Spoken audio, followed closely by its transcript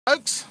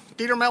Folks,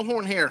 Dieter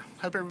Melhorn here.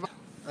 Hope everybody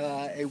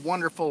a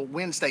wonderful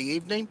Wednesday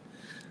evening.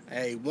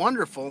 A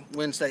wonderful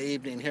Wednesday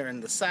evening here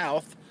in the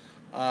South.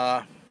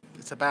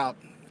 It's about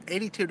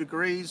 82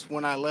 degrees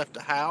when I left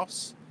the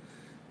house.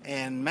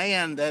 And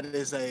man, that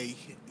is a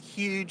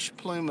huge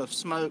plume of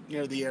smoke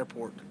near the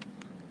airport.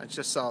 I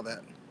just saw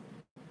that.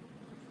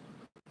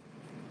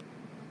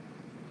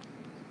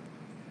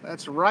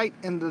 That's right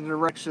in the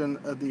direction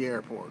of the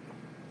airport.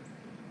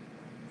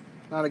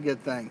 Not a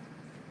good thing.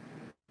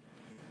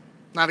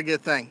 Not a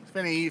good thing. If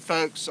any of you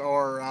folks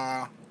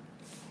are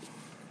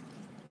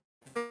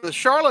the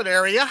Charlotte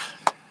area,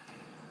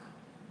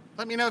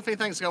 let me know if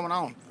anything's going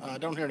on. I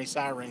don't hear any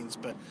sirens,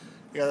 but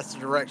yeah, that's the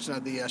direction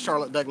of the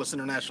Charlotte Douglas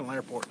International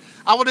Airport.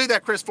 I will do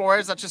that, Chris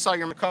Flores. I just saw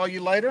you. Call you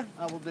later.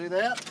 I will do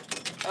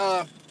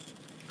that.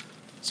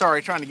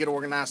 Sorry, trying to get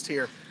organized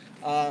here.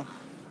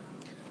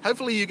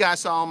 Hopefully you guys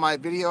saw my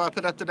video I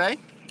put up today.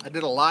 I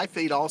did a live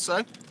feed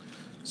also.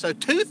 So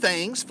 2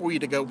 things for you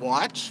to go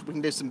watch. We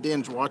can do some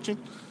binge watching.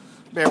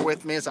 Bear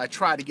with me as I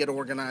try to get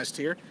organized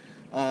here.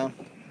 I'm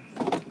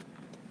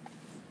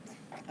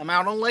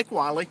out on Lake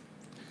Wiley,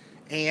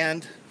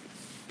 and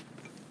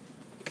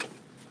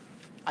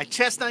I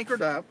chest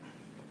anchored up,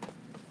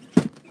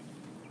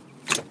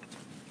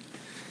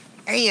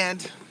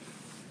 and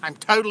I'm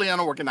totally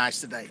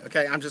unorganized today.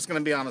 Okay, I'm just going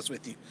to be honest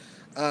with you.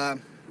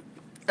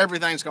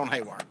 Everything's going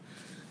haywire.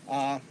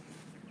 I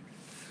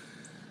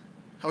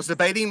was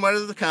debating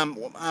whether to come.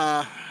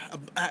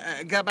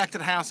 I got back to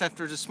the house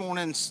after this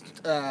morning's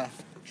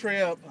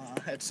trip.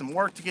 Had some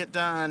work to get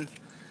done.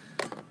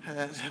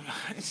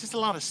 It's just a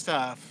lot of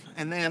stuff.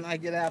 And then I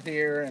get out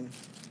here and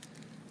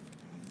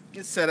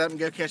get set up and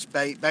go catch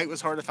bait. Bait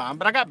was hard to find,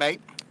 but I got bait.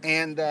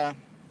 And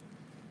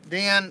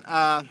then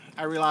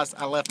I realized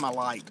I left my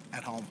light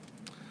at home.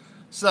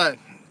 So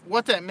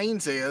what that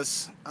means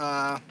is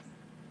I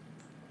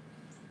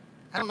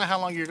don't know how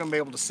long you're going to be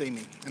able to see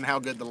me and how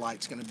good the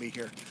light's going to be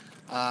here.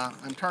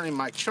 I'm turning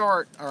my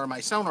chart or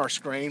my sonar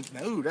screen.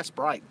 Ooh, that's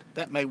bright.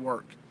 That may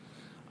work.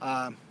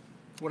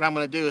 What I'm going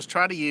to do is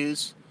try to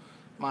use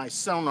my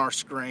sonar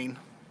screen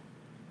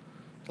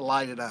to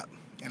light it up,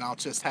 and I'll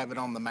just have it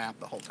on the map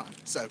the whole time.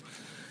 So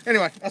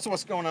anyway, that's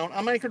what's going on.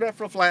 I'm anchored up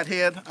for a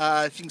flathead.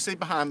 If you can see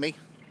behind me,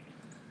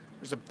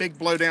 there's a big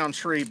blowdown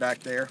tree back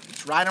there.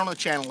 It's right on the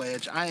channel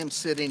edge. I am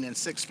sitting in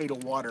 6 feet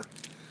of water.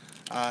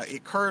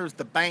 It curves,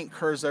 the bank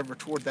curves over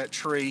toward that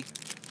tree.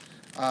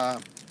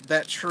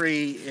 That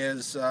tree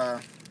is,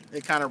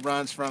 it kind of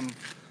runs from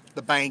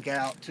the bank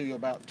out to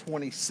about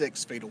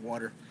 26 feet of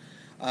water.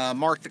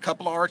 Marked a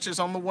couple of arches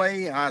on the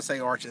way. I say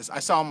arches. I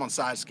saw them on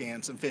side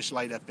scans. Some fish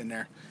laid up in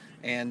there.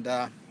 And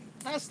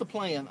that's the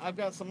plan. I've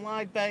got some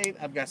live bait.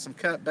 I've got some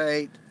cut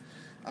bait.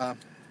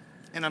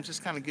 And I'm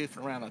just kind of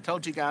goofing around. I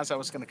told you guys I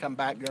was going to come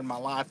back during my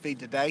live feed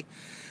today.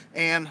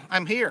 And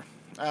I'm here.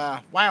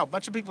 Wow, a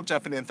bunch of people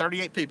jumping in.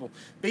 38 people.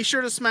 Be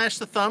sure to smash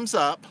the thumbs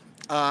up.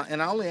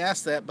 And I only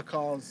ask that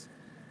because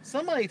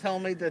somebody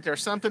told me that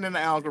there's something in the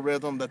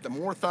algorithm that the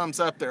more thumbs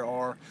up there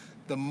are,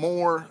 the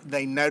more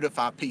they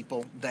notify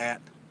people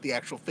that the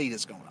actual feed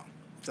is going on.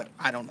 So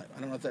I don't know. I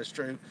don't know if that's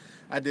true.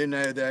 I do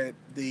know that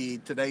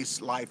today's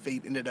live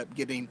feed ended up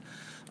getting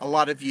a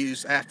lot of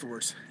views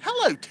afterwards.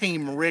 Hello,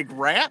 Team Rig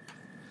Wrap.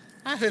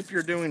 I hope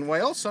you're doing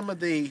well. Some of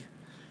the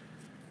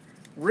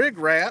Rig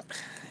Wrap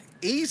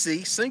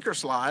easy sinker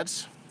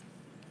slides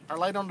are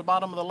laid on the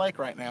bottom of the lake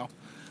right now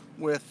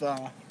with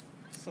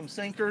some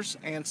sinkers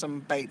and some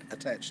bait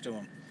attached to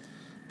them.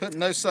 Putting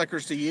those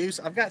suckers to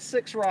use. I've got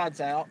 6 rods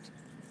out.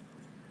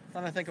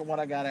 Trying to think of what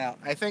I got out.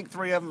 I think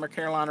 3 of them are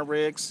Carolina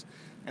rigs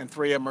and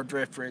 3 of them are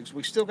drift rigs.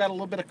 We still got a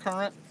little bit of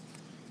current.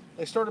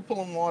 They started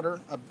pulling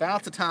water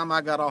about the time I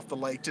got off the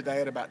lake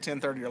today at about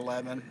 10:30 or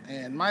 11.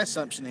 And my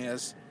assumption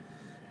is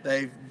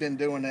they've been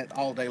doing it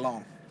all day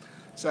long.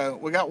 So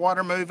we got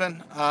water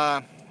moving.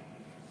 And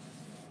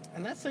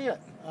that's it.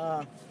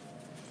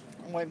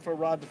 I'm waiting for a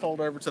rod to fold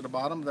over to the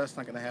bottom, but that's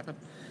not going to happen.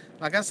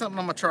 I got something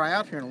I'm going to try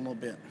out here in a little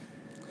bit.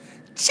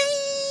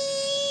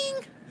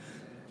 Ching!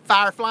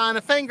 Firefly in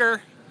a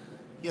finger.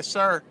 Yes,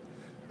 sir.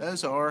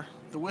 Those are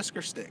the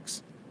Whisker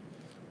Sitx.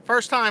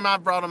 First time I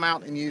brought them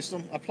out and used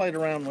them. I played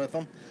around with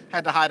them.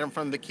 Had to hide them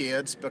from the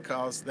kids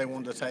because they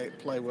wanted to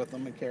play with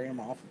them and carry them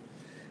off.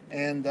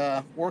 And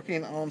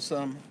working on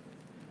some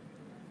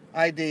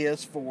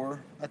ideas for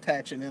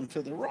attaching them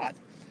to the rod.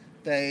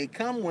 They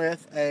come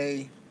with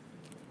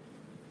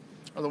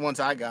or the ones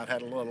I got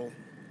had a little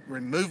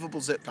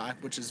removable zip tie,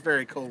 which is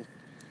very cool.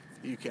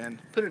 You can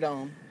put it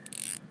on.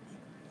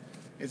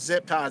 It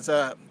zip ties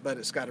up, but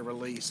it's got a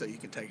release so you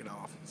can take it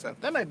off. So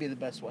that may be the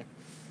best way.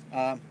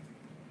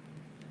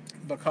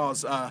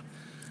 Because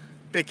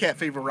big cat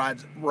fever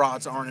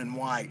rods aren't in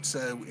white,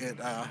 so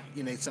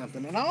you need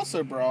something. And I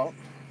also brought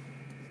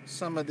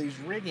some of these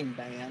rigging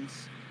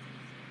bands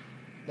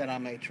that I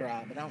may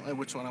try, but I don't know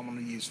which one I'm going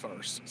to use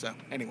first. So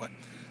anyway,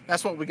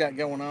 that's what we got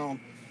going on.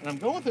 And I'm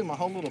going through my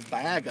whole little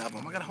bag of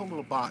them. I got a whole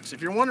little box.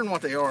 If you're wondering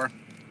what they are,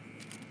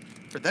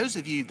 for those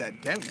of you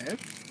that don't know,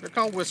 they're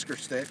called Whisker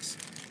Sitx.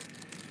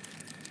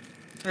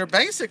 They're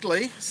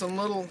basically some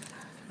little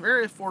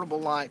very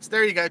affordable lights.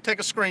 There you go. Take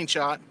a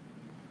screenshot.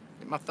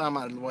 Get my thumb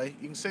out of the way.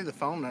 You can see the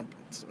phone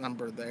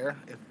number there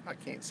if I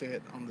can't see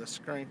it on the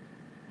screen.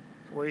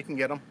 Where you can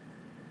get them.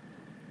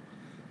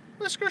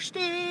 Whisker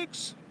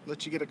Sitx.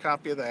 Let you get a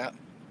copy of that.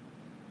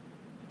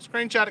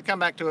 Screenshot it, come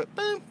back to it.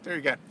 Boom. There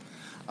you go.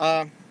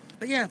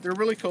 But yeah, they're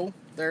really cool.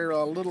 They're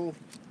little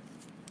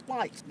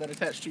lights that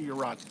attach to your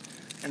rods.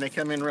 And they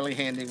come in really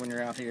handy when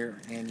you're out here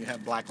and you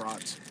have black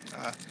rods.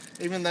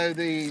 Even though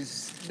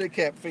these big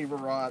cat fever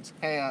rods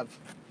have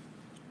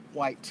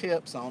white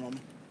tips on them,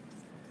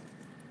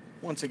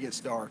 once it gets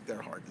dark,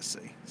 they're hard to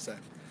see. So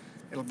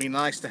it'll be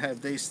nice to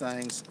have these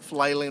things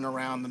flailing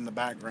around in the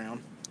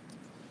background.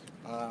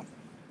 And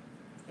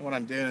what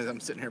I'm doing is I'm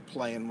sitting here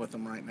playing with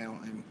them right now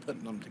and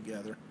putting them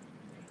together.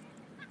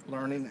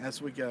 Learning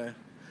as we go.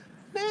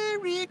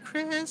 Merry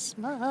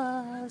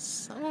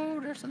Christmas. Oh,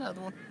 there's another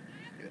one.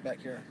 Get it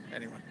back here.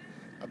 Anyway,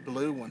 a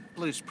blue one.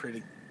 Blue's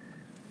pretty.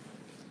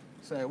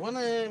 So one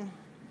of them,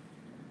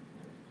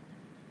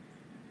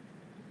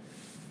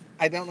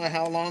 I don't know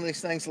how long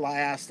these things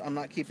last. I'm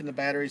not keeping the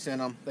batteries in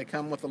them. They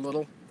come with a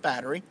little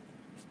battery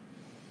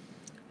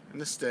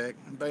and a stick.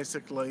 And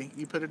basically,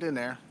 you put it in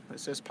there. It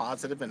says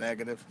positive and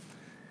negative.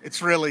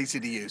 It's real easy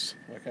to use.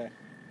 Okay.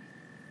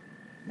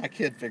 My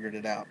kid figured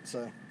it out,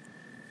 so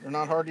they're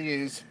not hard to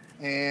use.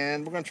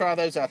 And we're going to try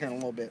those out here in a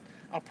little bit.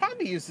 I'll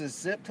probably use this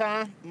zip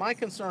tie. My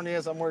concern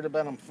is I'm worried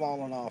about them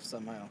falling off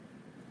somehow.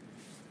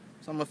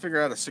 So I'm going to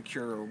figure out a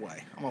securer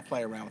way. I'm going to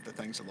play around with the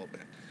things a little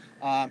bit.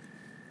 I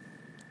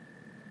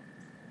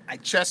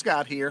just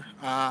got here.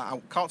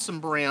 I caught some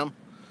brim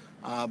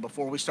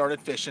before we started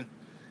fishing.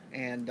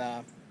 And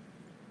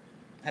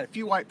had a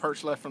few white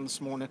perch left from this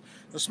morning.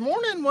 This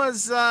morning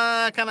was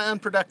kind of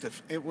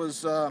unproductive. It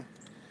was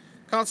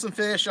caught some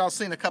fish. Y'all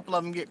seen a couple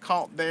of them get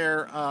caught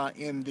there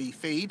in the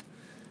feed.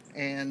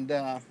 And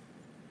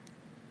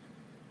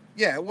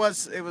yeah, it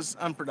was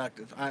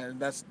unproductive.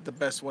 That's the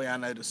best way I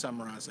know to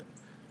summarize it.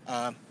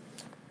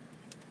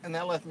 And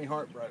that left me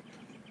heartbroken.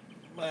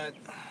 But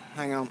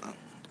hang on,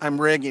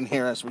 I'm rigging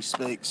here as we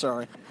speak.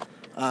 Sorry,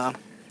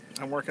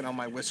 I'm working on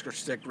my whisker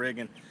stick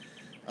rigging.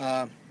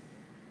 So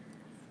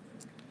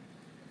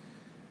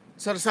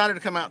I decided to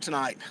come out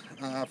tonight.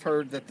 I've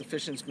heard that the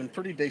fishing's been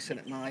pretty decent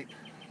at night,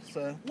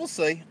 so we'll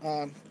see.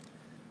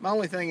 My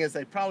only thing is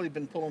they've probably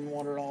been pulling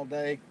water all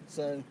day,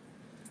 so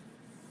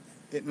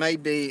it may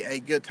be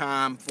a good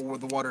time for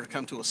the water to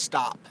come to a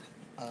stop.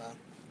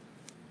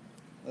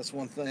 That's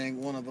one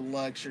thing, one of the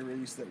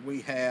luxuries that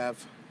we have.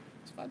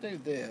 So if I do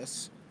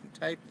this, and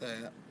tape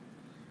that,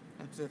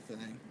 that's the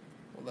thing.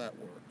 Will that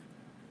work?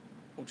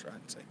 We'll try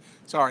and see.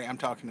 Sorry, I'm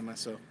talking to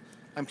myself.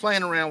 I'm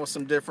playing around with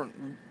some different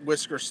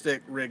whisker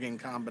stick rigging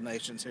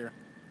combinations here.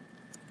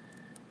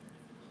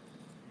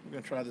 I'm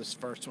going to try this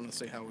first one to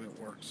see how it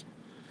works.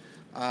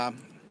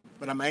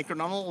 But I'm anchored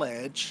on a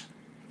ledge.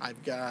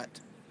 I've got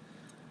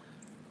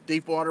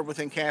deep water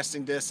within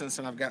casting distance,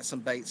 and I've got some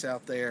baits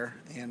out there,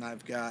 and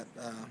I've got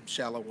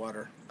shallow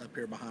water up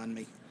here behind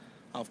me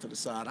off to the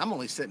side. I'm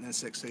only sitting in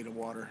 6 feet of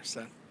water,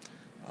 so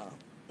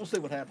we'll see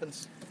what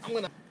happens. I'm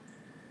going to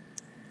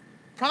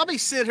probably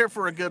sit here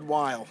for a good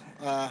while.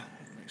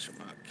 Make sure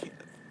my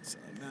kid's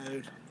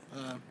mode.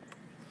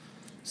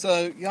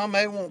 So y'all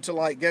may want to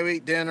like go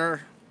eat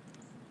dinner,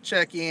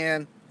 check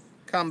in,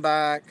 come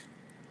back.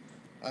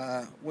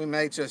 We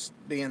may just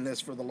be in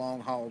this for the long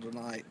haul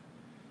tonight.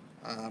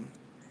 Because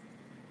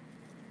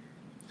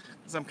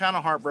I'm kind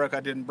of heartbroken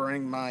I didn't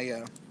bring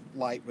my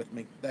light with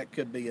me. That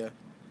could be a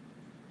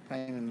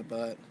pain in the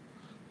butt.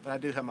 But I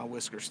do have my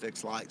Whisker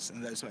Sitx lights,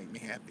 and those make me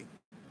happy.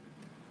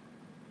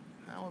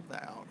 How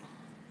about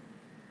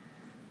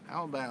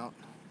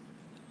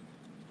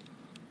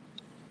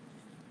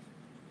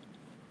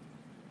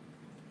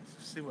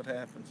let's see what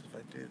happens if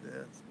I do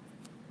this.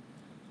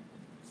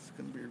 It's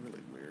going to be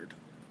really weird.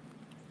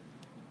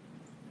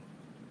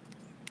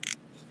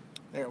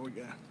 There we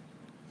go.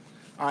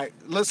 All right,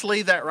 let's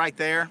leave that right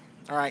there.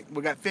 All right,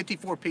 we got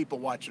 54 people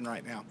watching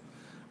right now.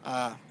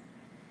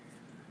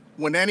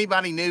 When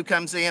anybody new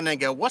comes in and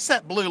go, what's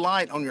that blue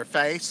light on your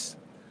face?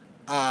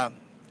 Tell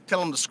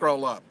them to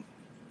scroll up,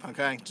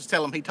 okay? Just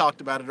tell them he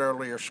talked about it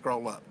earlier,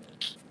 scroll up,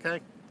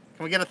 okay?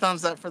 Can we get a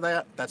thumbs up for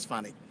that? That's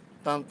funny.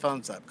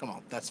 Thumbs up, come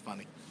on, that's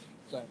funny.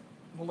 So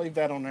we'll leave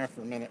that on there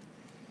for a minute.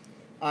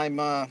 I'm,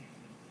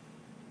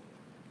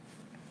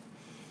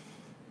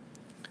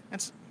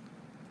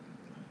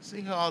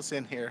 see who else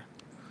in here.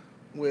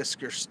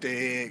 Whisker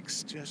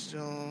Sitx, just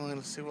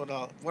let's see what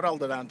all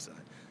did I say?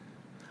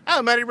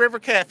 Oh, Muddy River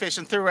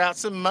Catfishing threw out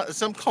some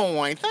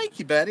coin. Thank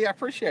you, Betty. I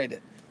appreciate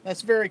it.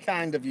 That's very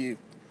kind of you.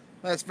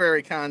 That's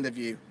very kind of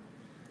you.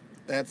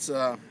 That's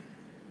a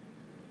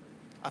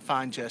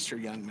fine gesture,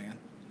 young man.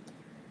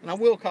 And I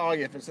will call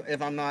you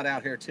if I'm not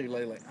out here too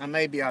late. I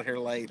may be out here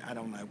late. I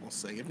don't know. We'll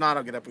see. If not,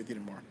 I'll get up with you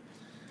tomorrow.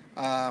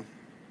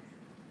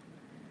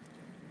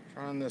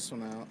 Trying this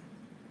one out.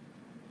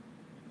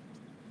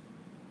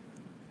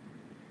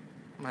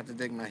 I'm going to have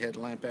to dig my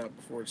headlamp out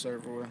before it's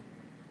over with.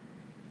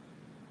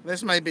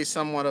 This may be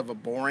somewhat of a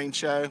boring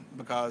show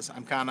because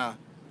I'm kind of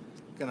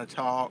going to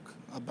talk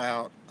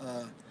about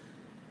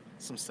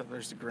some stuff.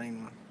 There's the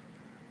green one.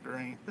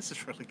 Green. This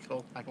is really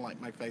cool. I can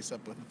light my face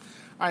up with them.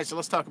 All right, so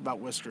let's talk about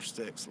Whisker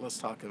Sitx. Let's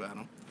talk about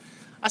them.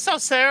 I saw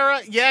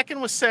Sarah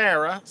yakking with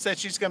Sarah. Said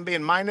she's going to be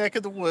in my neck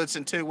of the woods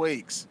in 2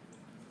 weeks.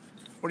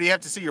 What, do you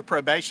have to see your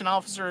probation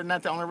officer? Isn't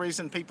that the only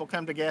reason people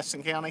come to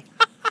Gaston County?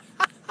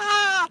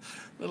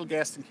 Little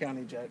Gaston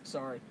County joke.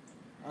 Sorry.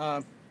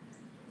 All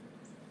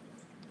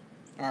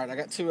right, I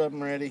got 2 of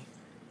them ready.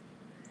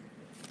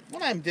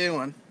 What I'm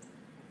doing,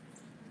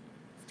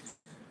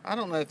 I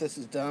don't know if this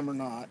is dumb or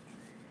not.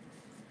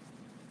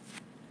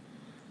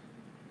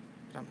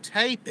 I'm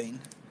taping,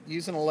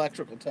 using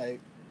electrical tape,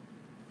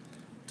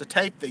 to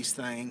tape these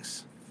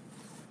things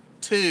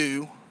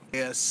to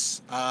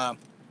this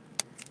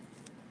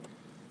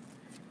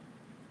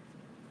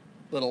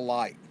little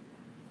light.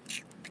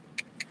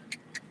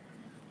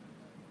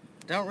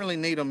 Don't really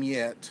need them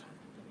yet,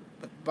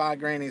 but by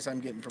grannies, I'm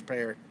getting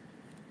prepared.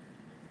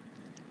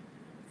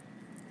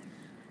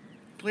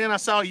 Glenn, I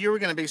saw you were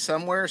going to be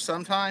somewhere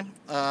sometime.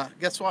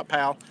 Guess what,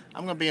 pal?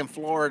 I'm going to be in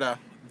Florida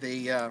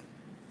the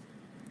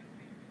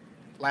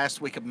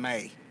last week of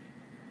May.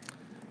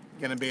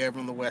 Going to be over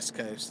on the West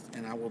Coast,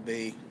 and I will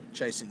be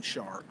chasing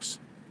sharks.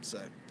 So,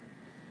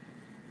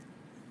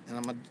 and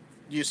I'm going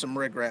to use some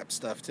rig wrap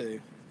stuff too.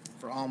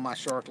 For all my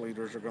shark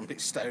leaders are going to be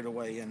stowed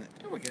away in it.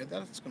 There we go.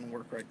 That's going to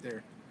work right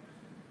there.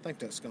 I think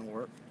that's going to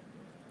work.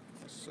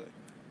 Let's see.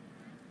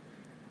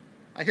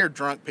 I hear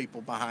drunk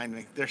people behind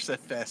me. They're so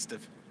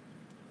festive.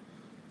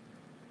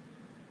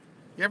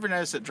 You ever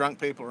notice that drunk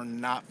people are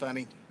not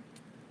funny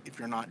if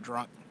you're not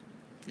drunk?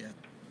 Yeah.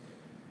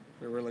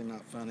 They're really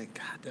not funny.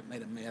 God, that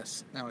made a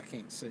mess. Now I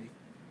can't see.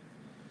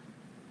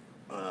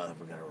 We got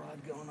a rod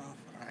going off.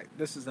 All right,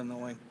 this is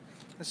annoying.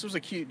 This was a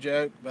cute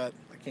joke, but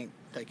I can't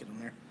take it in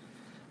there.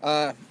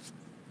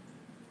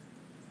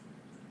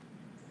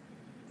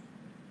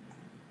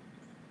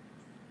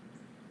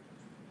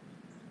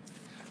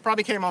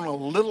 Probably came on a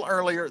little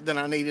earlier than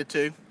I needed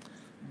to,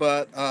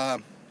 but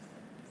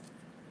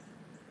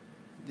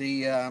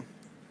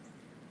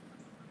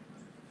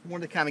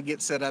wanted to kind of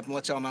get set up and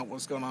let y'all know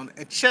what's going on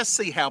and just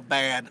see how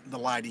bad the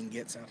lighting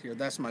gets out here.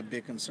 That's my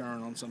big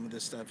concern on some of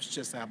this stuff. It's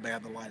just how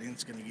bad the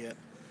lighting's going to get.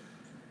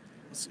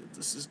 Let's see what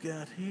this has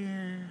got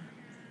here.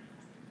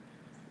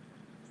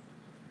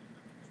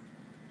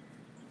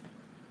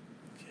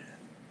 Okay.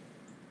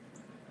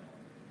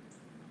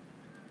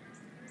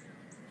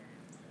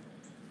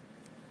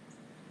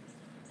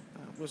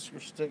 Whisker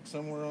Sitx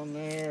somewhere on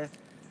there.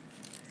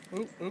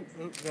 Oop,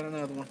 got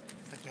another one.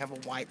 I think we have a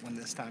white one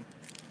this time.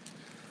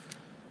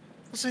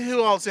 Let's see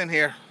who all's in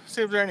here.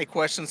 See if there are any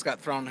questions got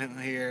thrown in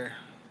here.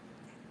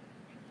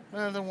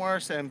 Nothing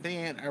worse than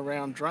being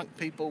around drunk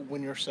people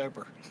when you're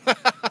sober.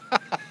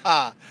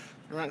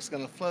 Drunk's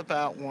gonna flip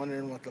out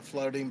wondering what the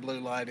floating blue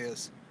light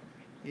is.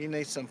 You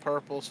need some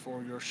purples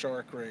for your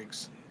shark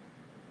rigs.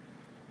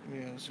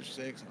 Whisker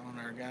Sitx on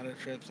our guided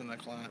trips and the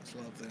clients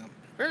love them.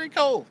 Very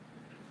cool.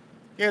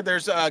 Yeah,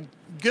 there's a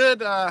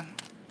good, God,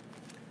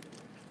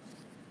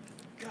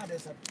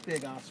 it's a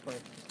big osprey.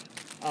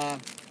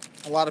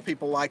 A lot of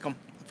people like them.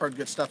 I've heard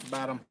good stuff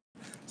about them.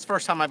 It's the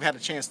first time I've had a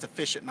chance to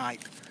fish at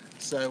night.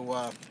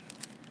 So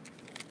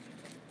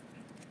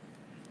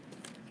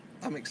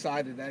I'm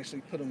excited to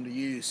actually put them to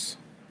use.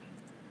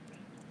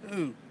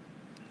 Ooh,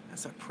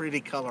 that's a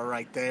pretty color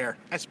right there.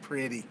 That's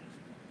pretty.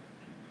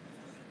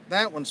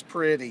 That one's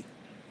pretty.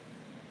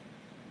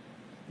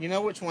 You know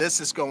which one this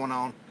is going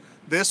on?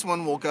 This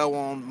one will go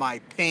on my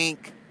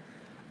pink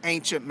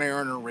Ancient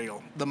Mariner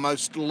reel. The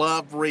most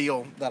loved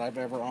reel that I've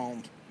ever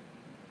owned.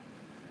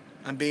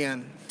 I'm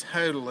being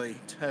totally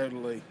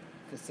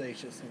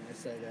facetious when I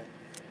say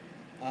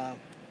that.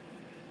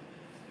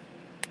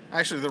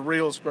 Actually, the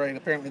reel's great.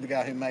 Apparently, the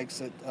guy who makes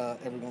it,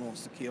 everyone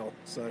wants to kill.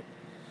 So,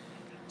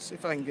 let's see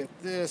if I can get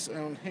this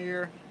on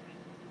here.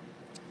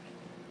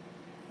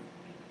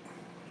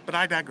 But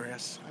I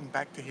digress. I'm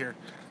back to here.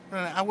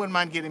 I wouldn't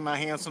mind getting my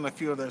hands on a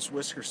few of those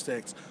Whisker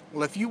Sitx.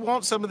 Well, if you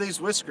want some of these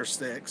Whisker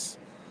Sitx,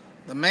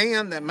 the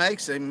man that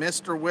makes them,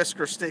 Mr.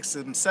 Whisker Sitx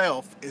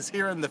himself, is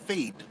here in the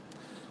feed.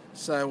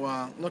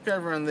 So look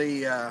over in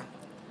the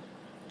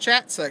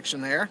chat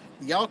section there.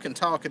 Y'all can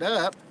talk it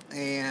up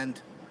and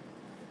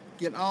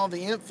get all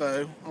the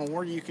info on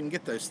where you can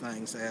get those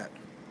things at.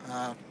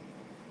 Don't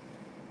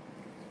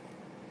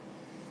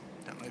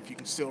know if you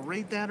can still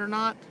read that or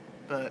not,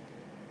 but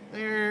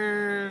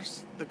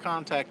there's the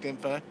contact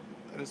info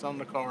that is on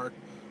the card.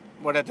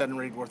 Well, that doesn't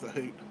read worth a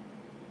hoot.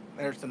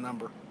 There's the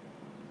number.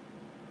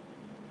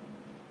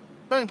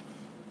 Boom.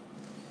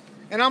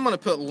 And I'm going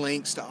to put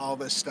links to all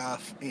this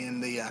stuff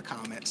in the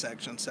comment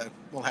section, so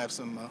we'll have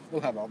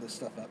all this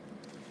stuff up.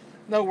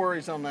 No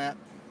worries on that.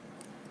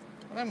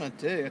 What I'm going to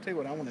do, I'll tell you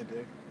what I want to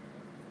do.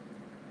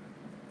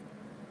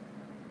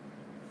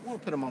 I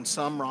want to put them on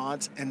some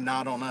rods and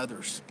not on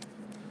others.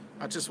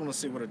 I just want to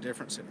see what a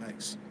difference it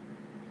makes.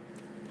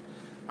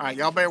 All right,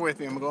 y'all bear with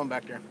me. I'm going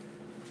back there.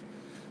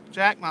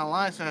 Jack, my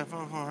license,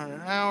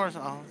 400 hours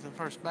off the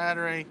first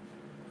battery.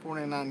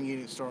 49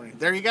 units starting.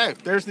 There you go.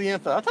 There's the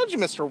info. I told you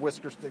Mr.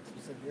 Whisker Sitx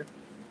was in here.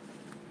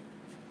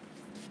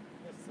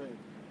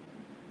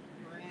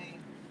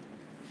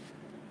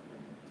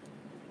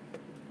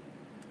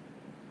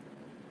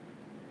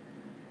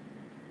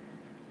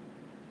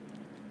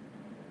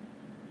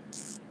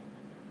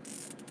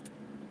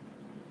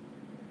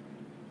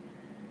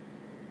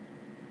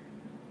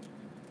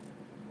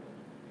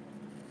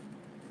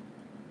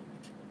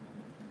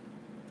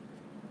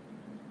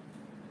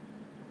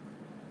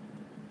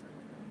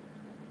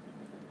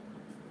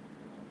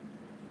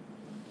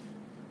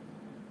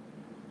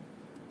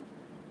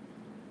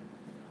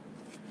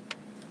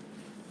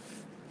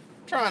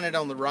 trying it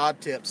on the rod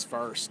tips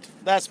first.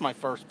 That's my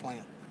first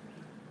plant.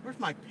 Where's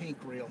my pink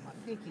reel? My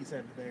pinky's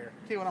over there.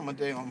 See what I'm gonna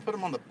do? I'm gonna put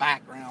them on the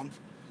background.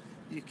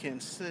 You can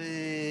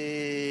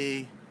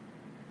see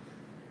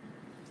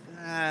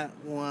that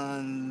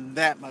one,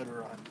 that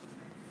motor rod.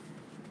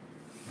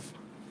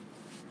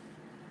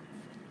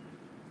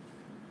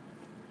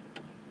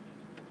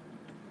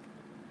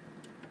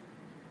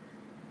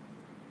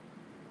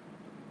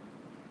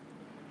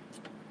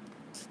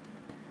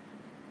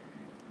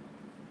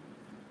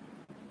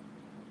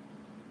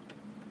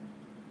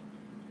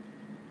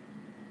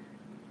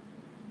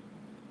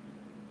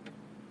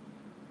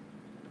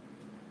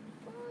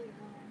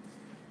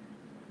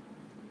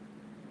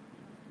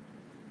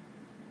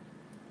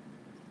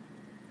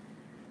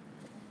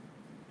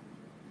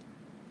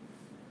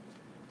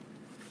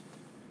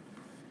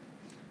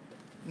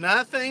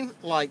 Nothing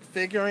like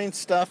figuring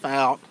stuff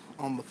out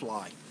on the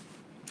fly.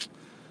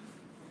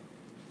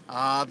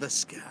 Ah, the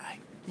sky.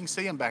 You can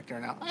see them back there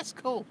now. That's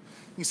cool.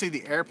 You can see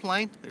the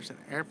airplane. There's an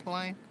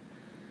airplane.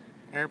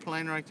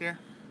 Airplane right there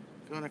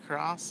going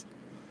across.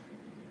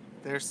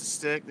 There's the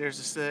stick. There's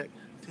the stick.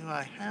 Do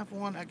I have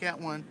one? I got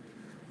one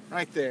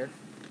right there.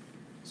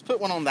 Let's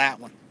put one on that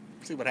one.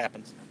 See what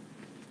happens.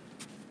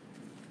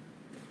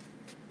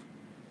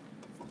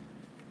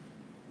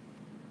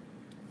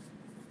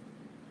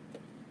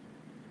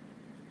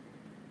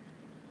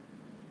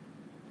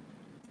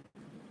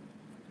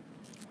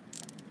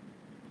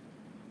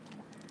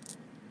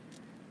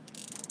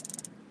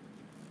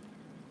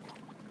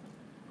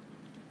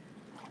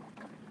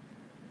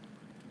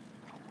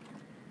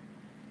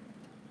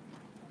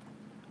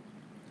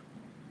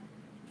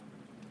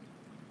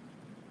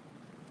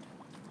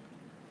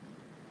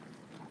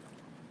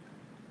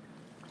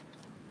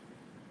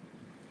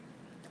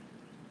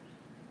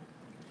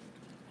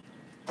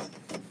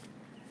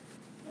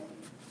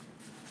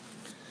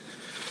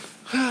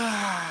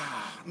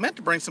 I meant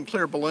to bring some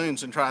clear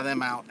balloons and try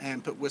them out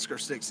and put Whisker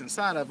Sitx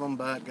inside of them,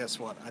 but guess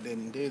what? I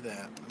didn't do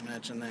that.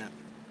 Imagine that.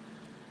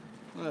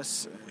 Let's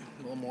see.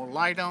 A little more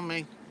light on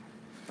me.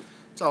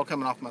 It's all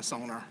coming off my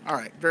sonar. All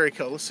right, very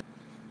cool. Let's see.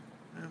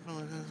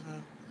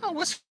 Oh,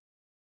 let's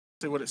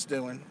see what it's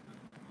doing.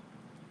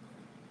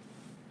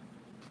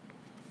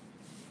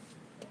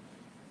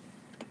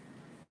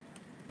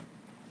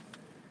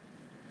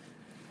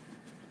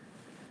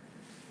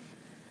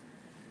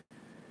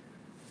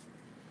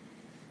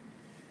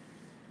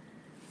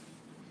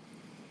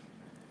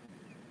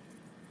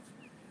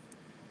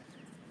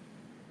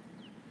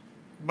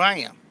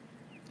 Bam.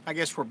 I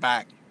guess we're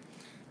back.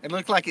 It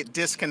looked like it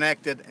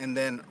disconnected and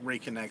then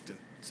reconnected.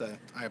 So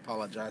I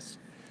apologize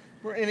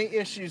for any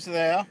issues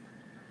there.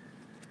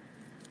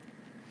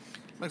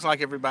 Looks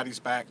like everybody's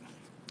back.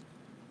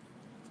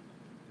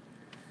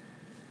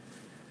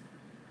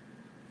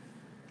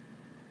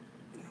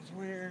 That's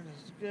weird.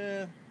 This is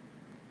good.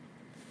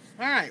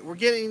 All right, we're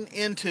getting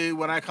into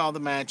what I call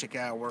the magic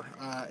hour.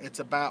 It's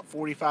about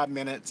 45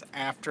 minutes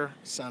after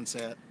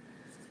sunset.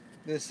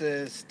 This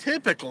is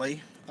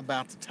typically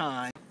about the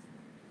time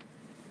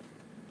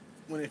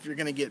when if you're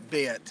going to get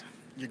bit,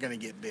 you're going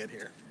to get bit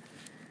here.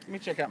 Let me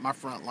check out my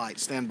front light.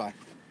 Stand by.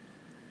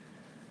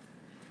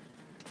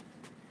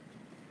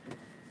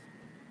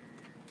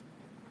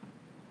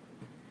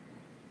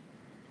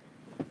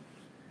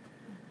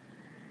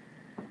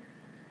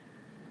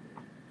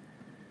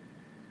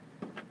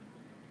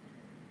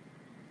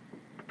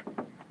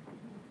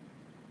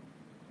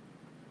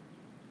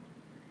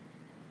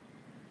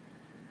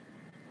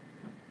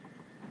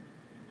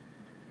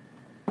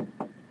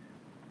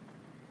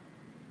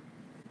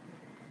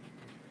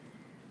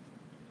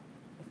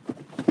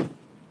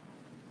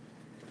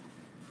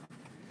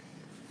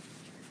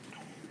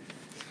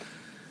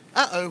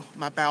 Uh-oh,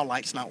 my bow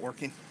light's not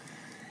working.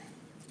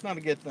 Not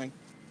a good thing.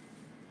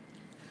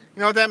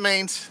 You know what that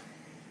means?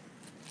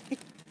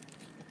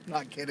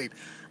 Not kidding.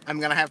 I'm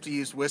going to have to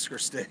use Whisker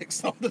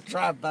Sitx on the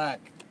drive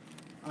back.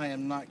 I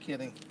am not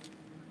kidding.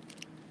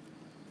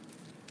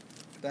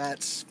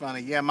 That's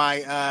funny. Yeah,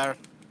 my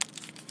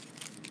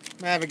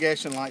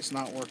navigation light's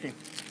not working.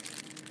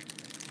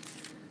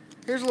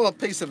 Here's a little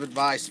piece of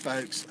advice,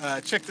 folks.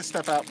 Check this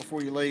stuff out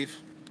before you leave.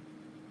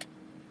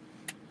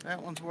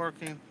 That one's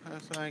working.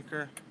 That's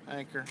anchor.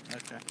 Anchor.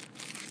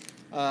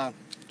 Okay.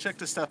 Check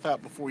this stuff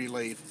out before you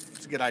leave.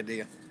 It's a good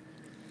idea.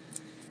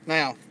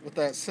 Now, with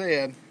that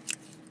said,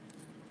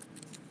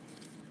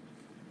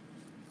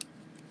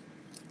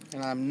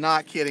 and I'm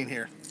not kidding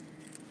here.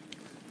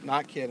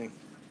 Not kidding.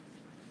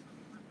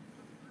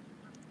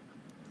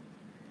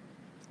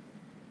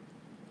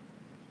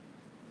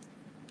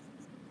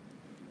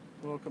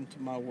 Welcome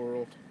to my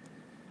world.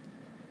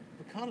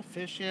 We caught a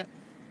fish yet?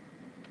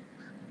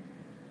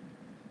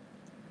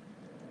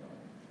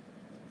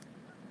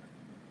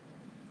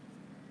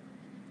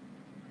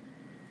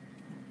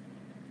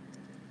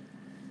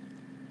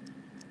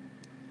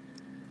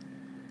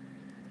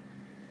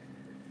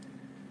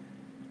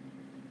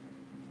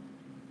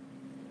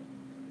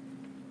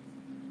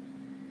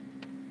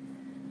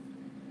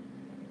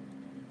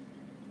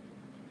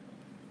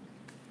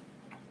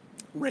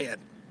 Red.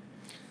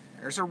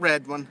 There's a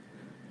red one.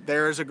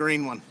 There is a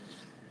green one.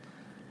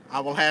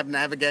 I will have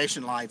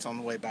navigation lights on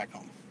the way back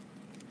home.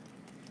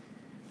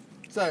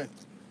 So,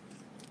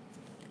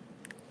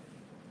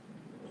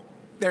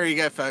 there you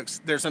go,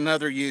 folks. There's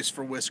another use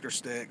for Whisker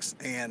Sitx.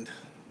 And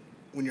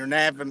when your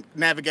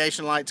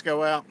navigation lights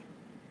go out,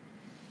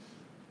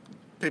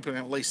 people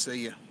can at least see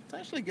you. It's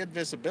actually good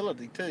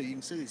visibility, too. You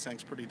can see these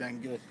things pretty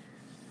dang good.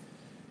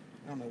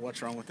 I don't know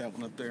what's wrong with that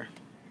one up there.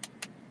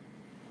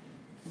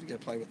 You gotta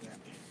play with that.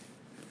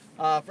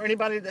 For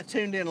anybody that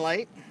tuned in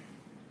late,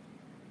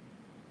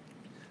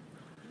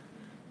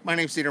 my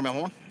name's Cedar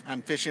Melhorn.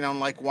 I'm fishing on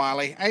Lake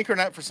Wiley, anchoring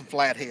up for some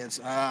flatheads.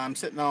 I'm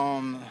sitting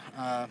on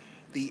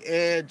the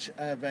edge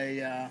of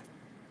a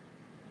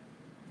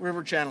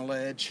river channel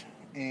ledge,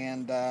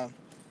 and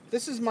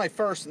this is my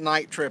first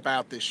night trip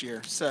out this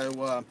year.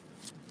 So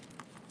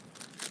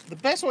the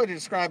best way to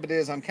describe it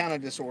is I'm kind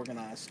of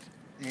disorganized,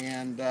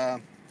 and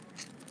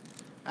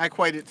I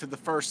equate it to the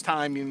first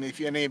time. Even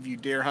if any of you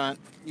deer hunt,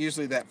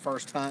 usually that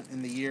first hunt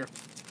in the year,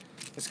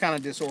 it's kind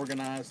of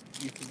disorganized.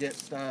 You forget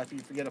stuff. You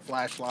forget a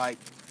flashlight.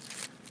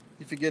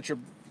 You forget your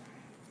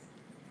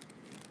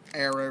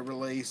arrow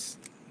release.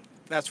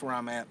 That's where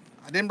I'm at.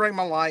 I didn't bring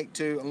my light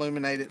to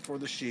illuminate it for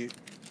the shoot.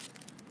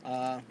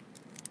 I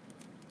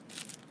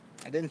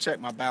didn't check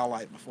my bow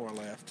light before I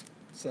left,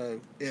 so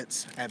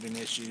it's having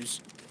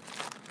issues.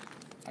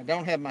 I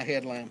don't have my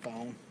headlamp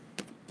on,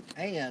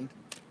 and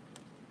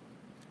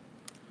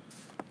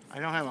I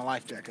don't have my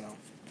life jacket on.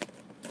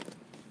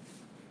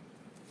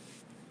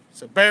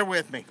 So bear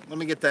with me. Let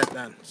me get that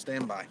done.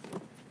 Stand by.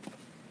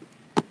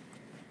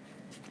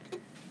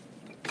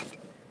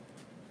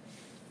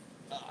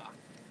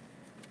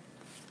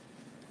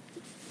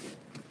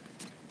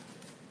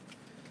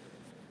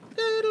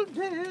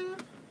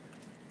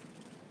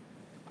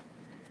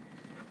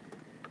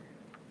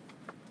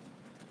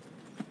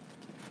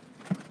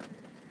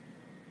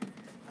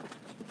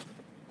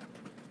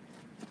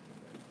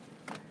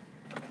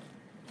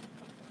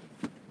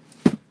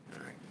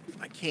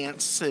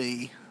 Can't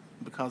see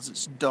because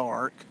it's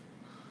dark.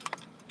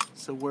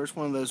 So where's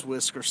one of those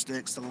Whisker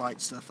Sitx to light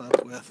stuff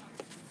up with?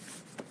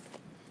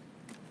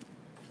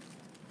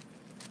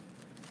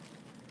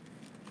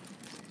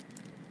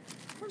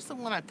 Where's the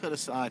one I put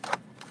aside?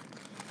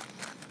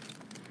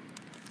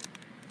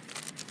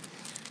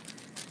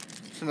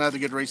 It's another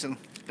good reason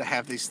to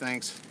have these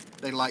things.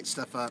 They light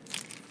stuff up.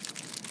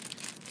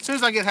 As soon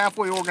as I get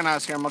halfway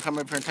organized here, I'm gonna come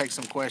up here and take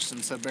some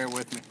questions, so bear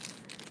with me.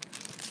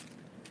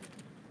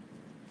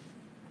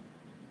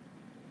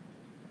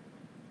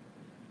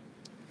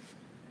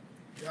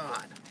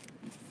 God.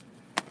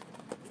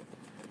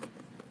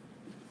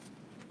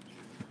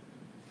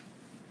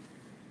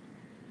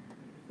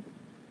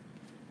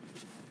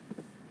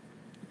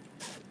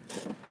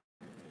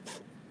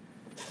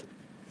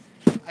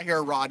 I hear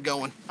a rod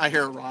going. I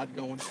hear a rod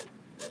going.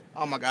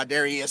 Oh my God,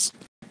 there he is.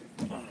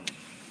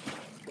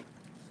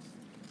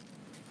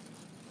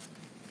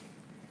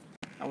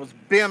 I was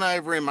bent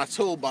over in my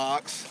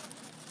toolbox,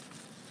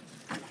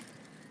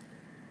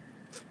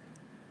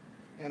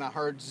 and I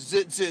heard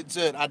zit, zit,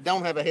 zit. I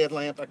don't have a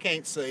headlamp. I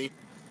can't see.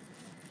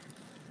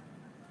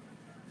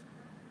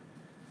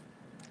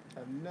 I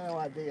have no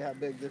idea how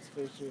big this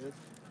fish is.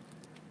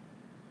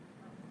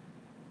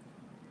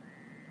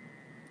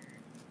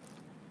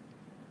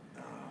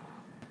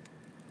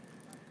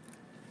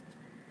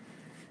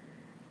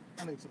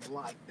 I need some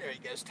light. There he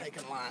goes,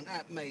 taking line.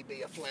 That may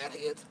be a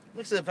flathead.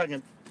 Let's see if I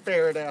can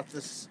ferret out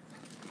this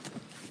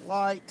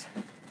light.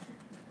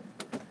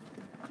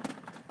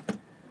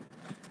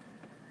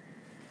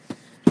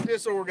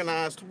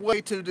 Disorganized,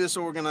 way too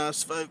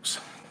disorganized, folks.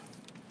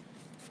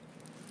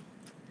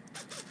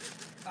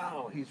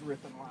 Oh, he's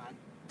ripping line.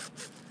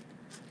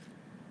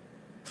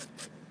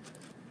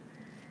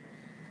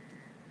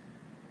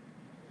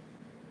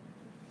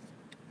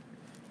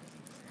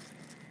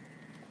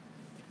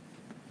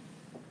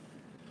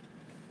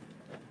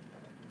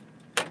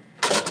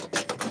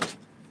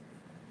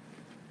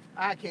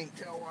 I can't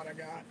tell what I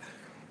got.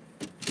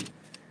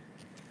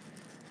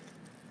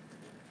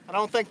 I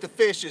don't think the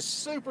fish is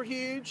super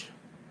huge.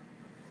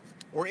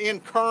 We're in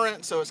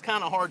current, so it's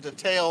kind of hard to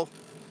tell.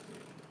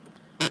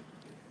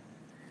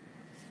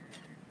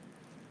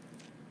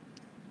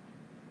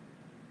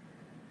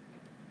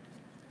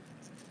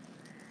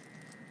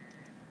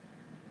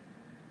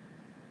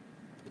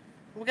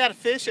 We got a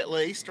fish at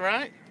least,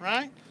 right?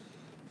 Right?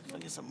 Let me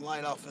get some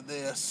light off of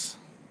this.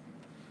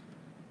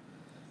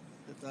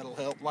 If that'll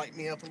help light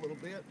me up a little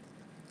bit.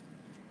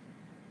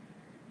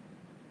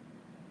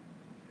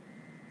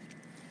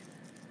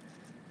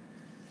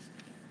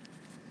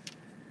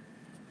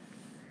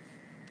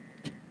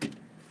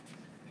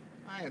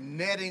 I am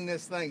netting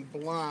this thing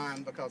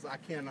blind because I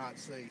cannot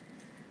see.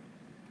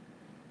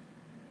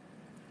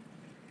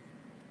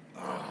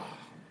 Oh.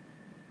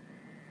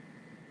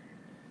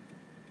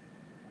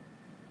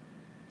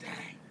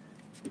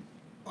 Dang.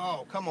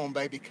 Oh, come on,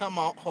 baby. Come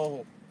on.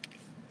 Oh.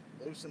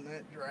 Loosen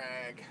that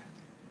drag.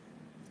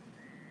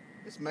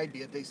 This may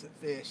be a decent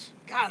fish.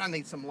 God, I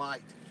need some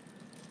light.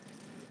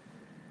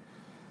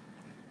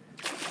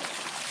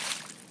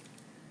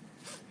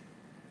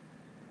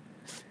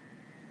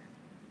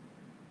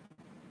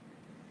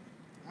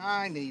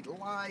 I need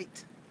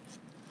light.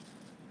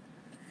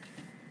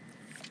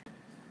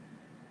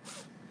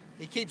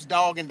 He keeps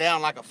dogging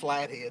down like a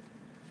flathead.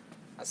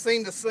 I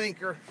seen the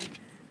sinker.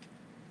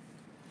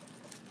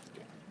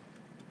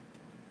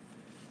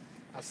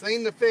 I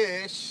seen the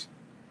fish.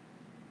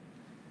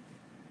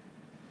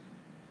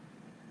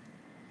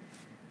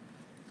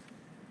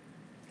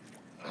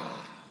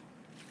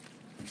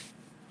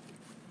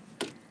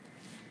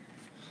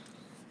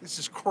 This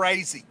is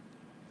crazy.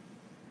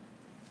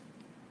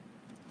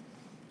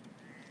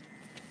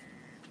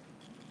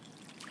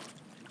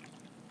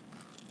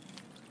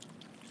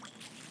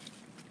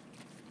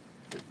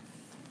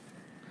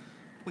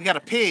 We got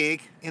a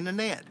pig in the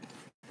net.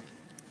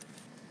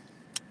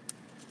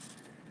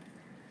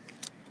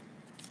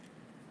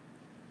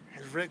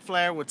 As Ric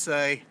Flair would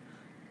say,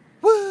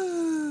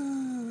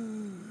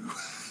 woo!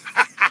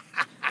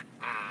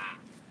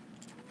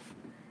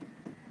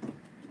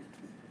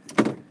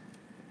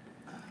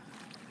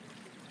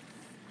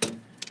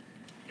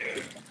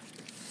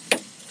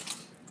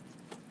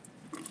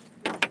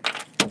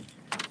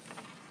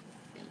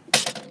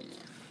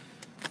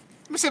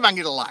 Let me see if I can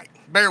get a light.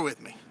 Bear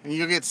with me, and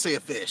you'll get to see a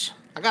fish.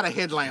 I got a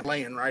headlamp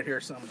laying right here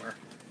somewhere.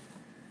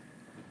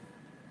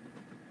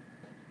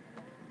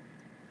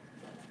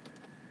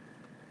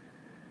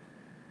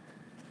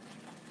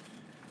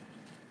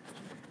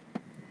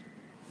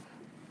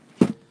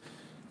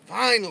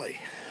 Finally.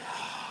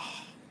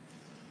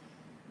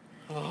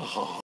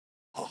 Oh.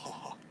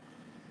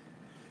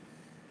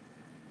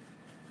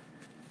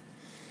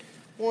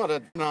 What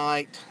a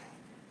night.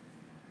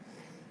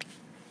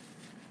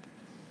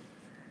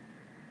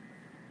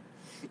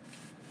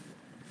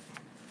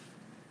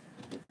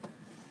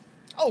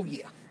 Oh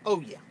yeah,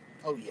 oh yeah,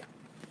 oh yeah,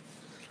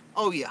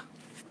 oh yeah.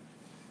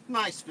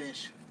 Nice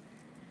fish.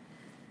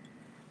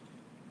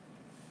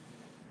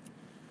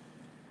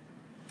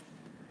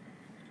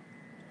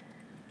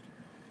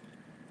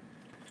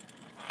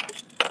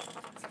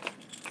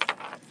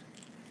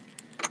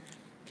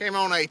 Came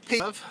on a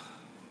piece of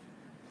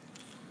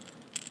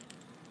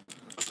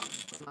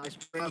nice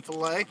brown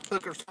fillet,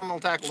 hooker terminal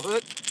tackle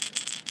hook,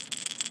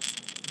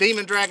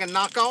 Demon Dragon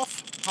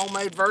knockoff,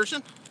 homemade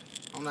version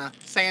on a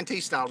Santee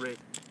style rig.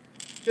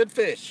 Good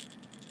fish.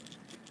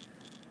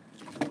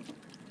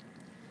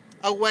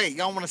 Oh wait,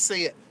 y'all want to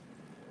see it?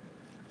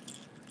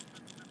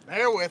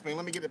 Bear with me.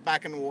 Let me get it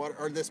back in the water,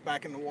 or this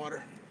back in the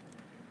water.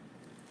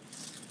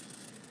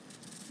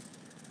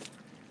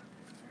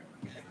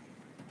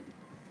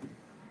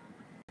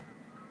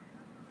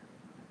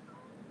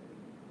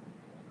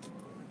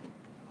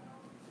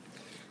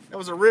 That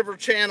was a river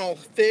channel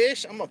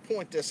fish. I'm gonna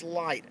point this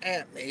light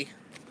at me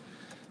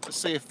to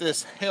see if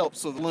this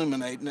helps with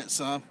illuminating it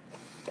some.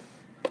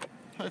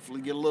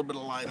 Hopefully get a little bit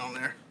of light on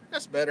there.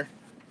 That's better.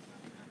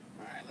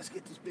 All right, let's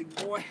get this big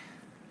boy.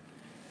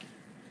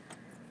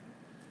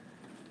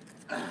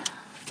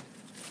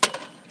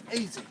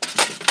 Easy.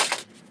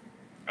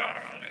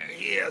 There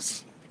he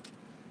is.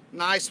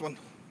 Nice one.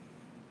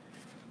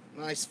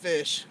 Nice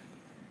fish.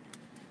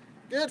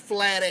 Good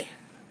flatty.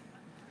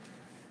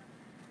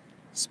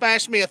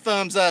 Smash me a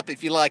thumbs up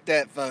if you like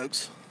that,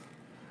 folks.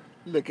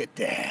 Look at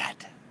that.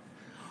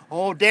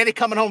 Oh, Daddy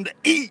coming home to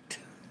eat.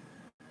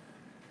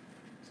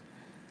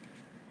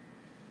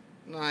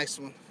 Nice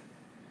one.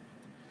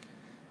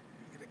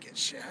 Get a good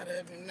shot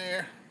of him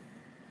there.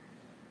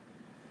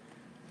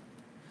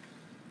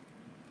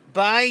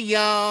 Bye,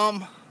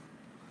 yum.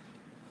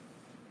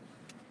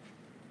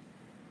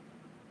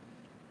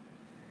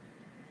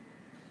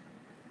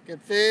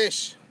 Good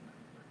fish.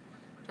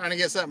 Trying to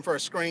get something for a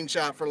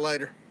screenshot for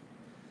later.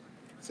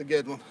 It's a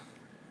good one.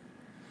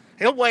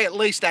 He'll weigh at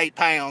least 8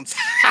 pounds.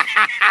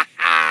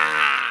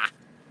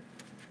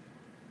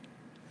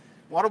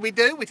 What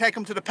do? We take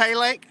him to the pay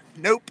lake?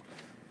 Nope.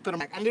 Put him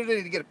back. I need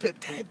to get a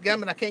picture.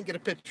 Gum, and I can't get a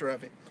picture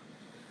of it.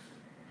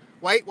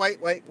 Wait.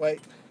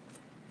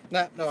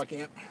 No, I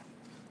can't.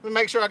 Let me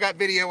make sure I got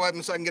video of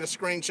him so I can get a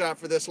screenshot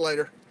for this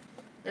later.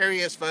 There he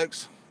is,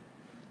 folks.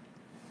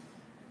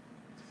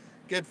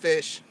 Good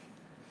fish.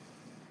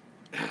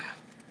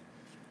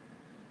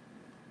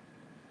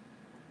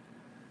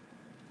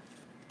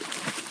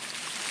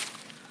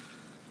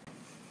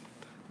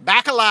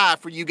 Back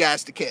alive for you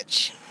guys to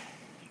catch.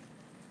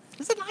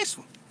 That's a nice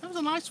one. That was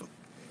a nice one.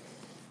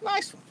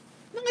 Nice one.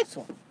 Nice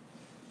one.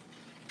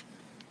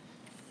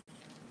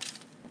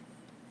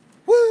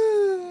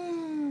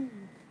 Woo!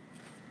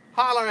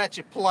 Holler at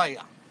your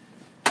player.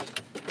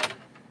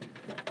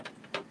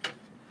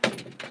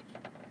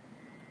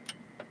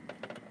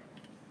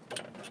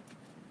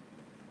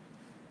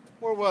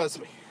 Where was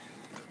we?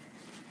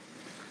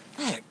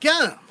 Man,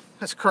 gum.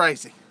 That's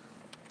crazy.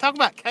 Talk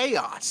about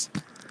chaos.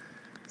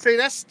 See,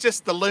 that's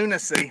just the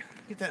lunacy.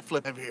 Get that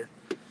flip over here.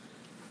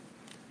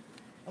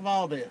 Of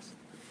all this.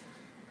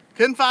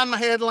 Couldn't find my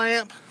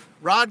headlamp.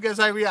 Rod goes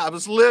over here. I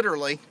was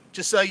literally,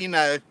 just so you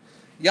know,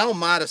 y'all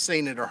might have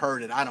seen it or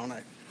heard it. I don't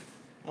know.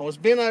 I was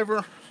bent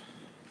over.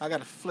 I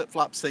got a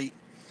flip-flop seat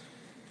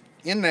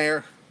in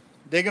there,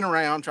 digging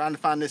around, trying to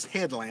find this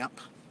headlamp.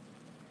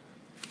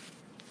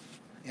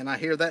 and I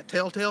hear that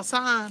telltale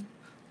sign.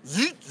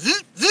 Zoot,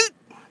 zoot, zoot.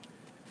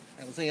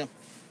 That was him.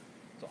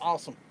 So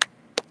awesome.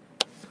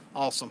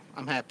 Awesome.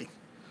 I'm happy.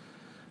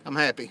 I'm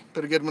happy.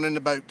 Put a good one in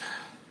the boat.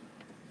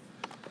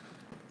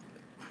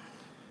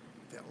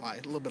 That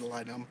light, a little bit of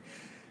light on me.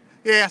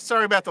 Yeah,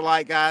 sorry about the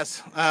light,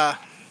 guys.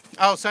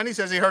 Oh, Sonny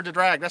says he heard the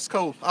drag. That's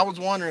cool. I was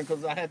wondering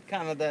because I had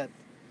kind of that.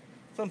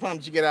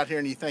 Sometimes you get out here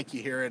and you think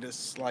you hear it.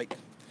 It's like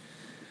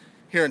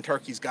hearing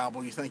turkeys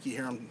gobble. You think you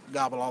hear them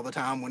gobble all the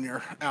time when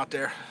you're out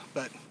there.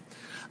 But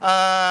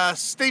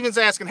Steven's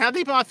asking, how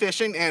deep am I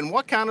fishing and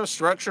what kind of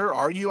structure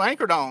are you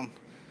anchored on?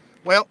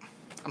 Well,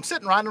 I'm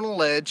sitting right on a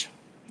ledge.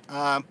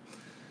 I'm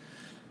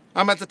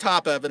at the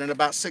top of it in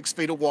about 6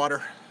 feet of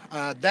water.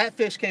 That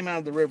fish came out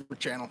of the river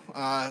channel.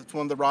 It's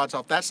one of the rods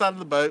off that side of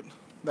the boat.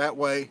 That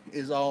way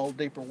is all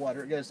deeper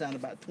water. It goes down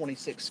about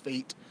 26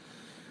 feet.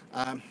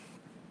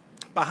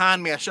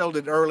 Behind me, I showed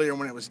it earlier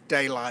when it was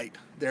daylight.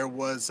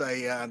 There's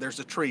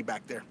a tree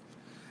back there,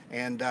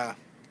 and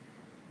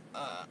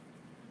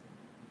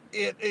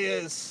it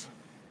is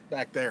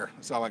back there.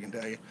 That's all I can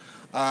tell you.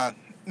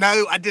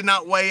 No, I did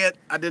not weigh it.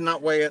 I did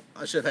not weigh it.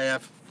 I should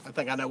have. I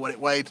think I know what it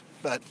weighed,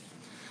 but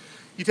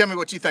you tell me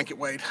what you think it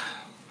weighed.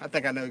 I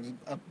think I know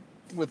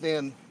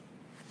within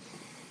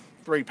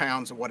 3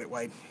 pounds of what it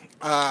weighed.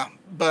 No,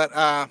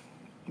 I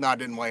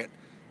didn't weigh it.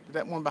 Did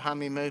that one behind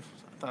me move?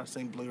 I thought I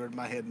seen blue in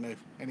my head move.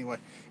 Anyway,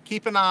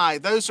 keep an eye.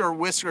 Those are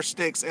Whisker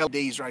Sitx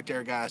LEDs right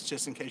there, guys,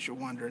 just in case you're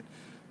wondering.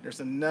 There's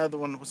another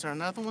one. Was there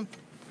another one?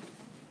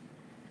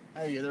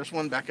 Oh, yeah, there's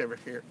one back over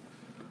here.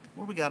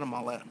 Where we got them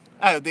all at?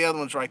 Oh, the other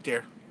one's right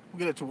there. We'll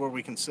get it to where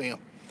we can see them.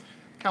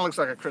 Kind of looks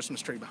like a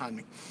Christmas tree behind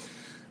me.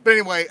 But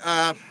anyway,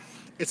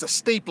 it's a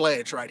steep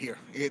ledge right here.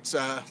 It's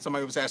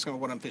somebody was asking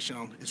what I'm fishing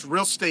on. It's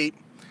real steep.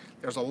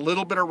 There's a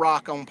little bit of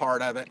rock on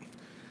part of it.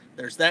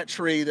 There's that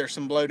tree. There's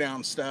some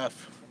blowdown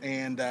stuff.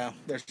 And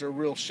there's a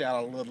real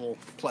shallow little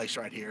place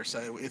right here.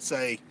 So it's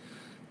a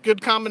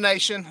good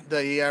combination.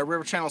 The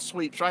river channel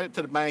sweeps right up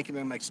to the bank and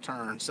then makes a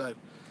turn. So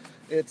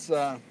it's,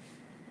 I've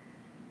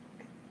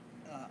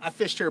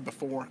fished here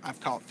before. I've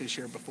caught fish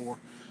here before.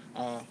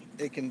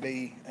 It can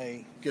be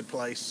a good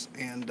place.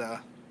 And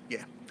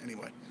yeah,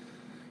 anyway.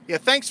 Yeah,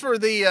 thanks for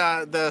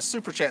the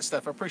super chat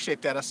stuff. I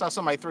appreciate that. I saw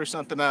somebody threw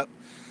something up.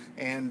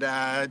 And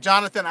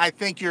Jonathan, I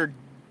think you're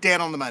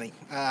dead on the money.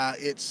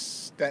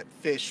 That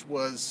fish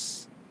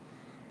was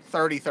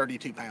 30,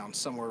 32 pounds,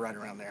 somewhere right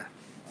around there.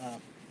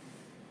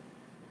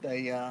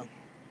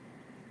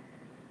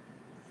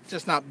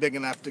 Just not big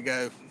enough to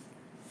go,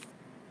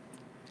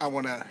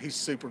 he's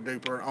super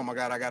duper, oh my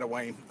God, I gotta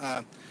weigh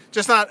him.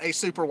 Just not a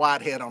super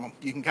wide head on them.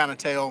 You can kind of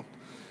tell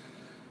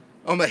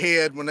on the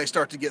head when they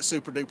start to get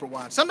super duper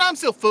wide. Sometimes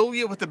they'll fool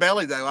you with the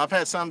belly though. I've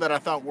had some that I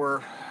thought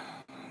were,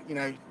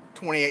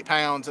 28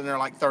 pounds and they're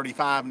like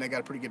 35 and they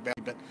got a pretty good belly,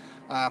 but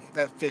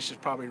that fish is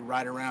probably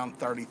right around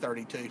 30,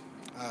 32.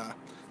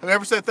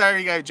 Whoever said there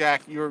you go,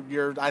 Jack,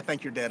 I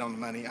think you're dead on the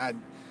money.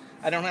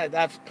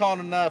 I've caught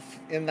enough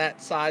in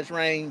that size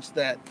range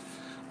that,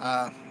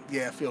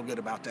 yeah, I feel good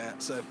about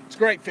that. So it's a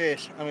great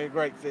fish. I mean, a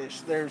great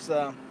fish.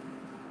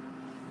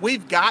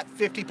 We've got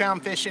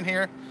 50-pound fish in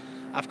here.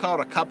 I've caught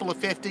a couple of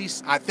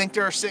 50s. I think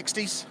there are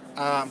 60s.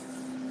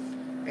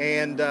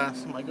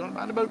 Somebody going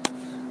by the boat.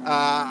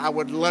 I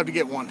would love to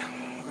get one.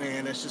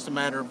 And it's just a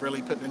matter of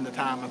really putting in the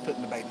time and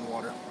putting the bait in the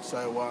water.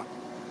 So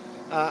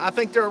I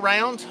think they're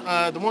around.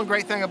 The one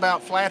great thing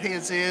about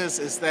flatheads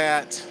is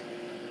that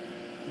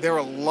they're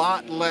a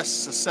lot less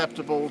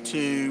susceptible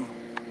to,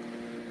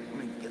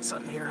 let me get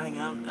something here, hang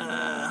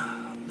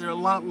on. They're a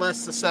lot less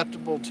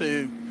susceptible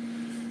to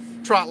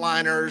trot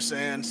liners,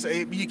 and so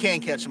you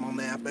can catch them on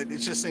that, but it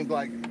just seems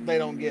like they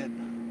don't get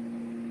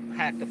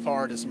hacked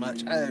apart as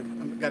much. Oh,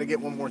 I've got to get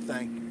one more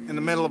thing. In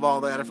the middle of all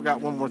that, I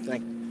forgot one more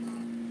thing.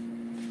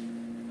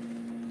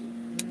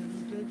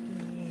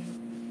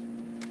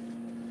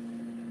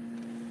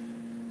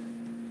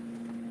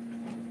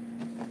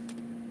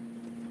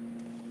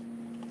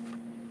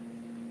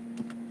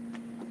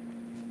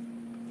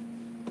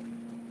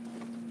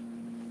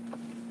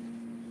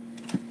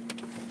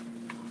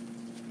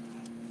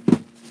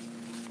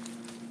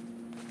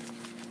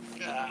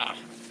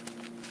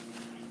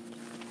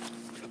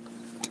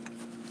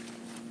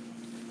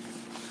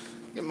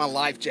 Get my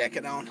life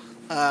jacket on.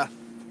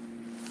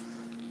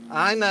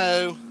 I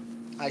know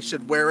I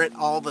should wear it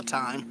all the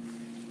time.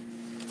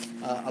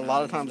 A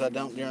lot of times I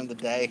don't during the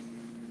day.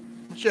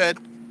 I should.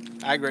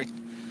 I agree.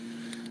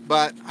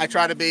 But I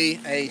try to be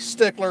a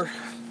stickler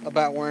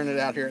about wearing it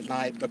out here at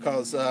night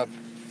because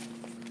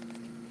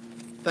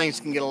things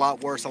can get a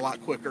lot worse a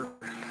lot quicker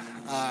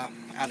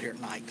out here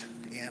at night.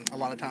 And a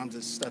lot of times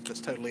it's stuff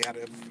that's totally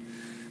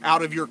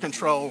out of your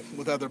control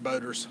with other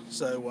boaters.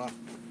 So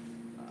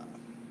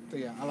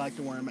yeah, I like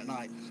to wear them at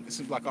night. It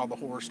seems like all the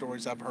horror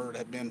stories I've heard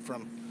have been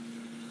from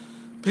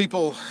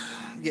people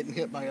getting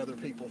hit by other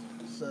people.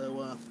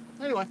 So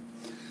anyway,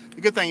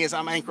 the good thing is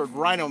I'm anchored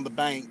right on the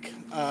bank.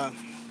 It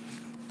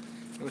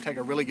would take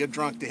a really good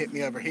drunk to hit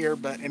me over here,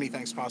 but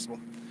anything's possible.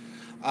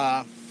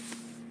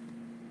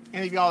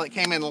 Any of y'all that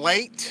came in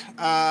late,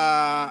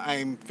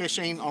 I'm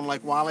fishing on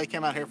Lake Wiley.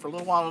 Came out here for a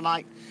little while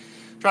tonight.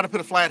 Try to put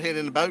a flathead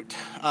in the boat.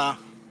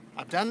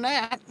 I've done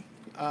that.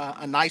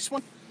 A nice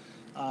one.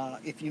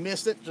 If you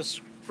missed it, just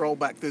scroll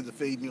back through the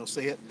feed and you'll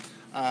see it.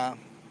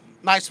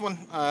 Nice one.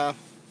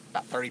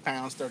 About 30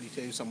 pounds,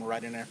 32, somewhere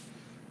right in there.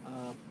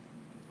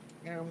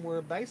 And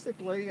we're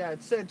basically,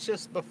 I'd said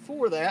just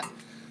before that,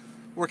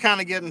 we're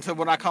kind of getting to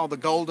what I call the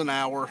golden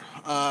hour.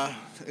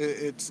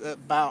 It's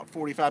about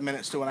 45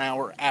 minutes to an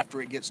hour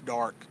after it gets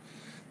dark.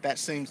 That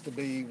seems to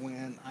be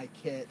when I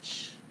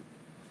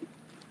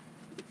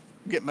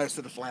get most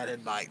of the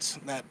flathead bites.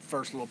 That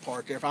first little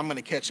part there. If I'm going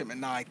to catch them at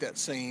night, that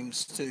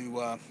seems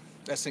to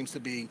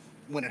be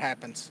when it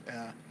happens.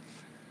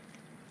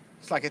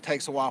 It's like it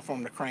takes a while for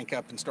them to crank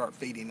up and start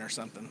feeding or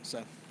something.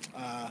 So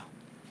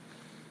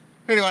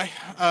anyway,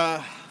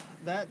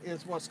 that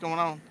is what's going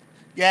on.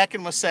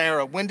 Yakking with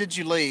Sarah. When did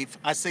you leave?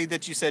 I see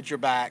that you said you're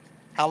back.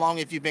 How long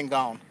have you been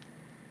gone?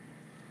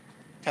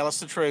 Tell us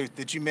the truth.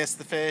 Did you miss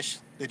the fish?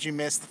 Did you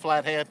miss the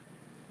flathead?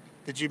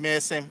 Did you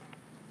miss him?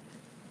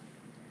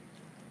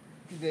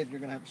 If you did, you're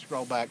going to have to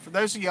scroll back. For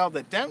those of y'all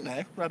that don't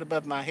know, right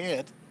above my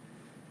head,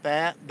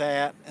 that,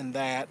 and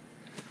that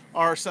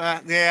are,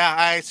 yeah,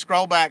 I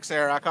scroll back,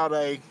 Sarah. I caught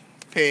a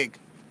pig,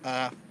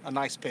 a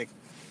nice pig.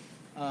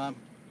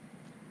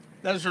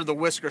 Those are the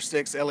Whisker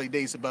Sitx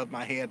LEDs above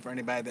my head for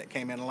anybody that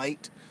came in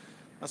late.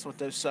 That's what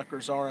those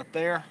suckers are up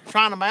there.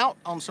 Trying them out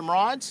on some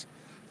rods.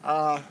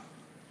 I'm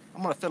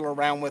going to fiddle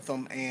around with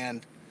them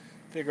and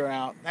figure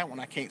out. That one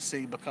I can't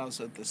see because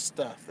of the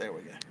stuff. There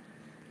we go.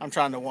 I'm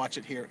trying to watch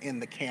it here in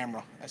the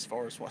camera as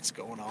far as what's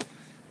going on.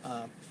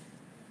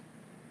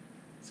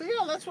 So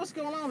yeah, that's what's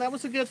going on. That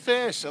was a good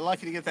fish. I'm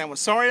lucky to get that one.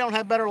 Sorry I don't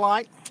have better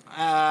light.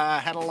 I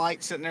had a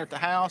light sitting there at the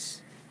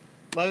house,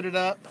 loaded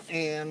up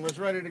and was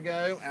ready to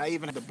go. I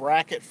even had the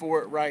bracket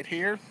for it right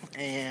here,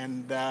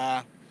 and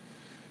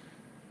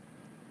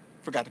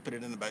forgot to put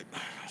it in the boat.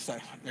 So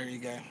there you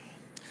go.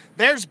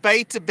 There's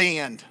Bait to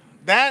Bend.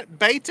 That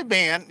Bait to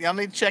Bend, y'all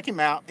need to check him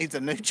out. He's a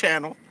new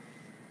channel.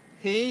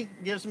 He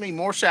gives me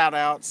more shout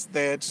outs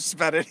than just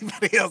about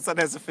anybody else that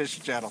has a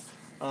fishing channel.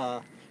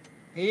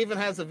 He even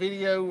has a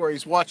video where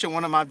he's watching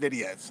one of my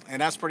videos,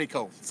 and that's pretty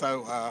cool.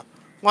 So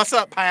what's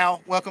up,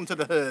 pal? Welcome to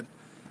the hood.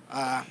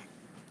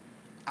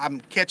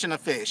 I'm catching a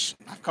fish.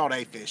 I've caught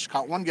a fish.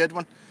 Caught one good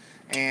one.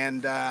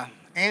 And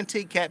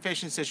Antique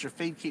Catfishing says your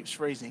feed keeps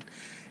freezing.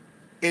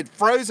 It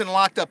froze and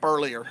locked up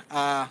earlier.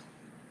 Thought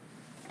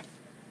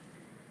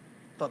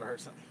I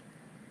heard something.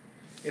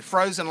 It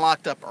froze and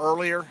locked up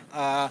earlier.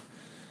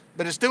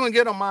 But it's doing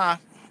good on my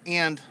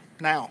end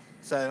now.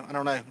 So I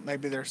don't know.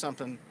 Maybe there's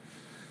something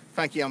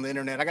funky on the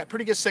internet. I got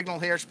pretty good signal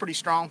here. It's pretty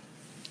strong.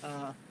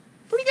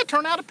 Pretty good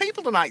turnout of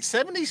people tonight.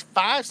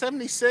 75,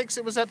 76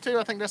 it was up to.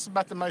 I think that's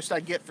about the most I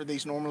get for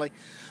these normally.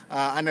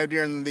 I know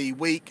during the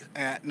week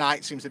at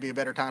night seems to be a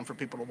better time for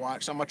people to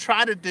watch. So I'm going to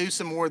try to do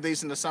some more of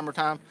these in the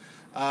summertime.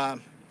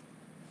 You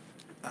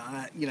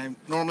know,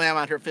 normally I'm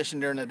out here fishing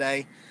during the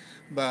day,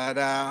 but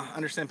I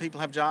understand people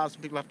have jobs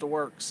and people have to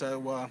work.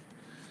 So,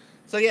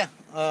 yeah.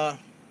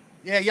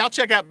 Yeah, y'all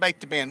check out Bait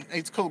to Bend.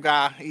 He's a cool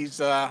guy.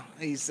 He's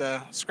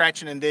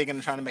scratching and digging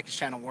and trying to make his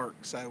channel work.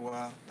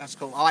 So that's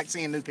cool. I like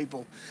seeing new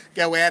people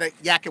go at it.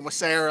 Yakking with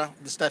Sarah,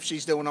 the stuff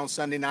she's doing on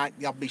Sunday night.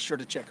 Y'all be sure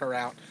to check her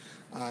out.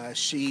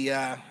 She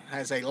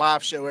has a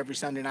live show every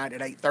Sunday night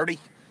at 8:30.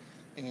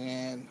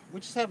 And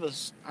we just have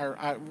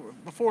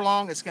before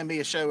long, it's going to be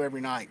a show every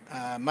night.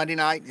 Monday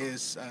night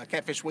is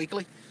Catfish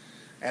Weekly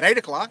at 8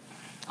 o'clock.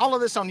 All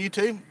of this on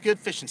YouTube. Good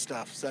fishing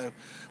stuff. So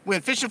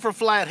when fishing for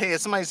flathead,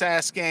 somebody's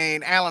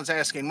asking, Alan's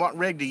asking, what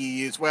rig do you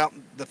use? Well,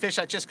 the fish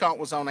I just caught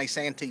was on a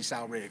Santee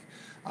style rig.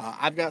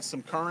 I've got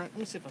some current. Let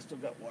me see if I still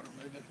got water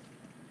moving.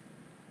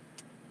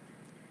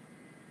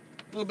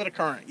 A little bit of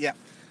current, yeah.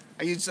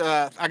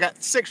 I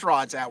got 6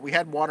 rods out. We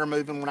had water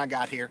moving when I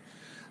got here.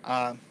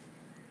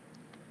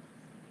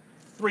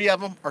 3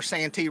 of them are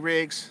Santee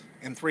rigs,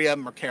 and 3 of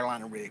them are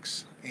Carolina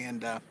rigs.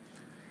 And I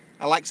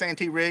like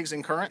Santee rigs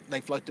in current.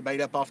 They float the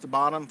bait up off the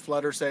bottom,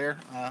 flutters there.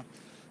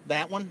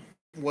 That one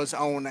was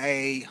on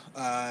a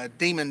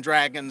Demon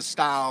Dragon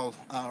style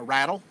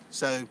rattle.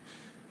 So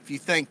if you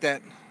think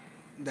that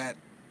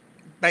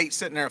bait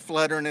sitting there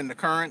fluttering in the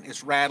current,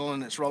 it's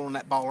rattling, it's rolling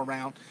that ball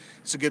around,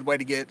 it's a good way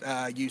to get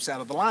use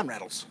out of the line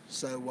rattles.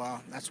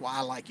 So that's why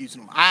I like using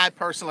them. I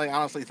personally,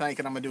 honestly think,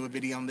 and I'm going to do a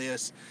video on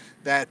this,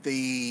 that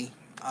the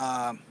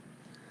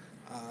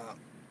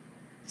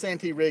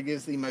Santee rig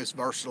is the most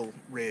versatile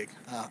rig.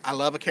 I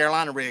love a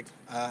Carolina rig.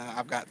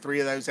 I've got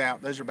 3 of those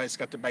out. Those are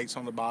basically got the baits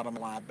on the bottom,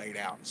 live bait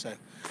out. So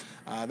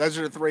those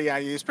are the 3 I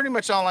use. Pretty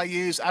much all I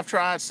use. I've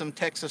tried some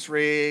Texas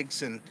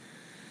rigs and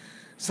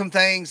some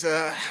things.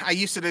 I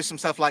used to do some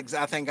stuff like,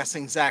 I think I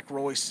seen Zach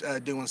Royce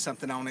doing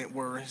something on it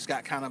where he's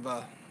got kind of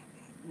a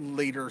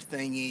leader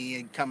thingy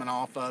and coming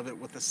off of it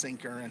with a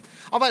sinker, and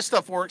all that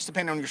stuff works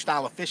depending on your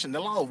style of fishing.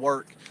 They'll all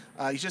work.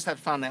 You just have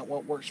to find out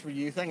what works for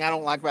you. The thing I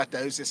don't like about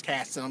those is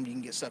casting them. You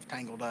can get stuff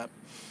tangled up,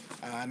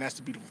 and that's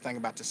the beautiful thing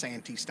about the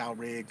Santee style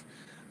rig.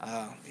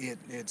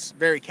 It's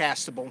very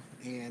castable,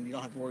 and you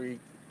don't have to worry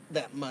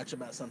that much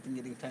about something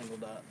getting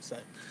tangled up. So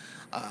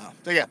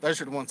yeah,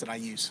 those are the ones that I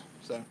use.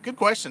 So good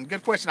question,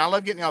 good question. I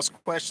love getting y'all's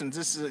questions.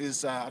 This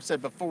is I've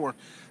said before,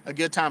 a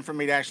good time for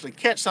me to actually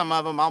catch some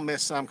of them. I'll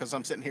miss some because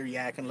I'm sitting here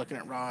yakking, looking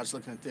at rods,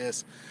 looking at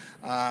this.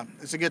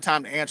 It's a good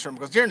time to answer them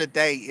because during the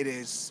day it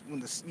is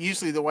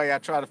usually the way I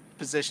try to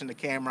position the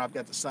camera. I've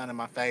got the sun in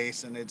my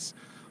face and it's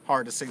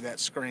hard to see that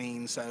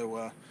screen.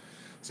 So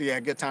yeah,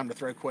 good time to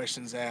throw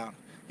questions out.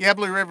 Yeah,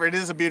 Blue River, it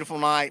is a beautiful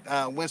night.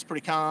 Wind's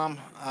pretty calm.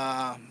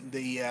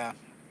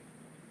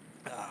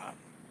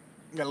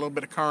 Got a little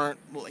bit of current.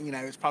 You know,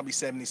 it's probably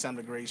 70-some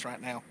degrees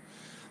right now.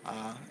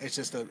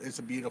 It's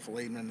a beautiful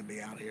evening to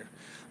be out here.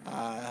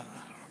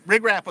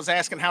 Rig Wrap was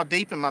asking how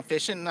deep am I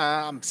fishing.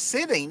 I'm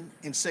sitting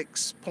in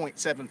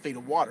 6.7 feet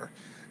of water.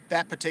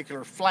 That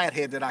particular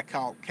flathead that I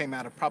caught came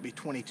out of probably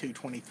 22,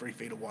 23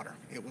 feet of water.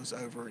 It was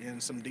over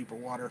in some deeper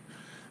water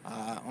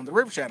on the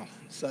river channel.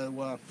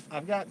 So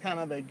I've got kind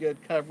of a good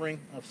covering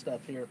of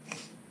stuff here.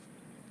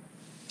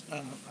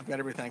 I've got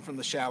everything from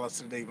the shallows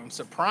to the deep. I'm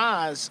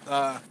surprised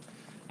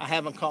I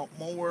haven't caught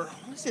more.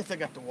 Let's see if they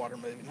got the water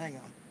moving. Hang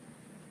on.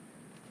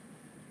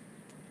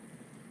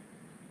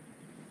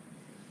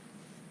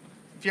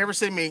 If you ever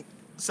see me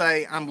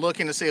say I'm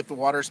looking to see if the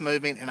water's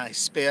moving and I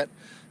spit,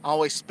 I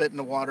always spit in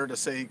the water to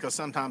see, because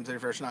sometimes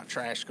if there's not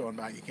trash going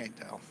by, you can't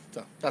tell.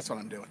 So that's what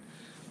I'm doing.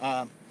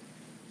 So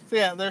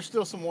yeah, there's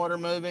still some water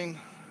moving.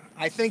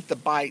 I think the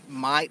bite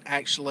might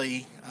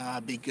actually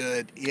be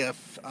good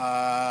if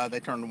they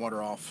turn the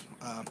water off.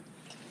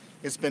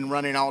 It's been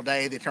running all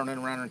day. They turned it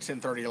around at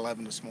 10:30,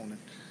 11 this morning.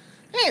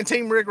 And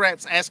Team Rig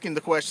Wrap's asking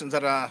the questions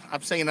that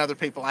I've seen other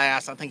people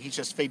ask. I think he's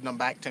just feeding them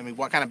back to me.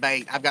 What kind of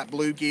bait? I've got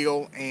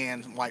bluegill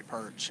and white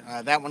perch.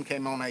 That one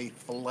came on a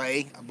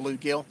fillet, a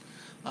bluegill.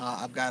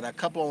 I've got a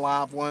couple of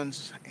live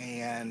ones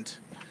and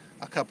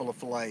a couple of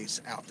fillets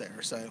out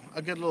there. So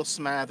a good little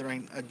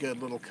smattering, a good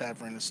little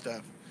covering of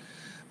stuff.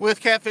 With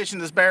catfishing,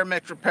 does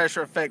barometric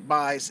pressure affect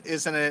bites?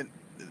 Isn't it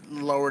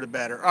lower the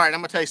better? All right,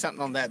 I'm going to tell you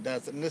something on that,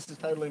 does it? And this is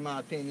totally my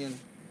opinion,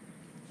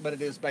 but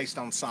it is based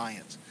on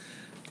science.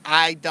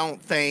 I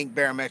don't think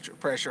barometric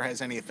pressure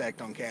has any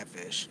effect on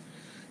catfish.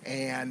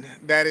 And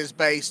that is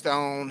based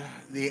on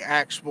the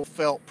actual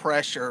felt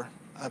pressure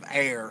of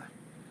air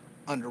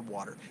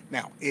underwater.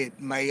 Now,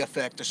 it may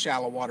affect a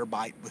shallow water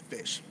bite with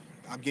fish.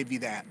 I'll give you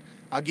that.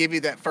 I'll give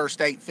you that first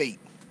 8 feet.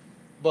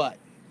 But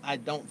I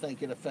don't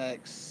think it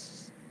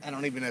affects, I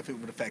don't even know if it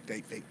would affect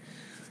 8 feet.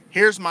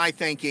 Here's my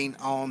thinking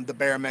on the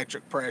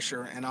barometric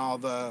pressure and all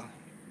the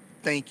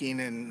thinking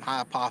and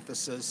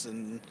hypothesis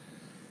and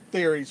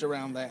theories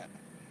around that.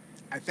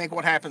 I think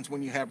what happens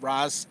when you have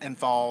rise and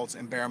falls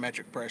and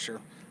barometric pressure,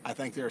 I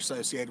think they're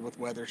associated with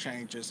weather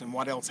changes. And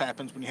what else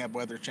happens when you have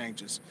weather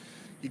changes?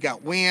 You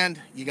got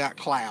wind, you got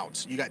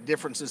clouds, you got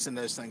differences in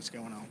those things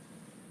going on.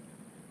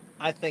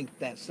 I think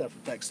that stuff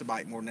affects the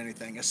bite more than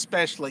anything,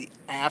 especially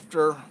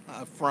after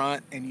a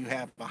front and you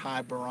have a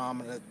high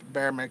barometer,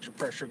 barometric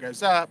pressure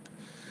goes up.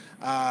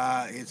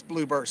 It's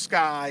bluebird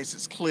skies,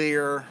 it's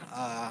clear,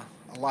 a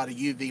lot of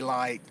UV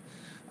light.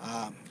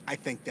 I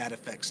think that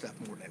affects stuff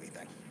more than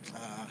anything.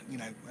 You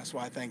know, that's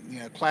why I think, you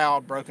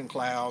know, broken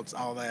clouds,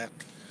 all that,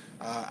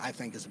 I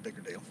think is a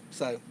bigger deal.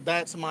 So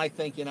that's my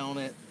thinking on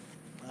it.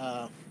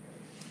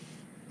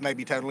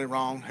 Maybe totally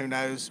wrong, who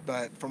knows,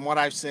 but from what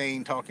I've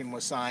seen, talking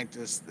with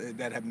scientists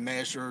that have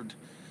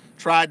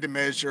tried to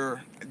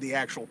measure the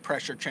actual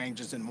pressure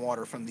changes in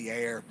water from the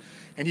air,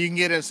 and you can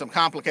get into some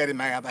complicated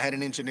math. I had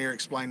an engineer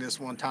explain this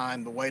one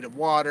time, the weight of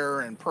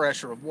water and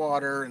pressure of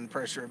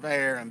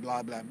air and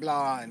blah, blah,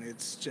 blah, and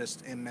it's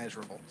just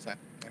immeasurable. So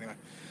anyway,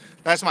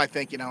 that's my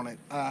thinking on it.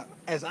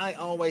 As I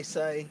always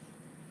say,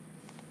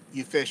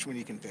 you fish when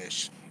you can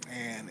fish.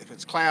 And if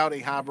it's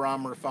cloudy, high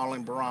barometer,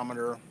 falling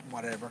barometer,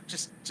 whatever,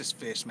 just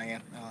fish,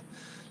 man.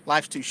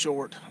 Life's too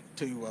short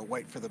to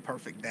wait for the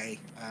perfect day.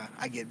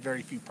 I get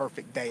very few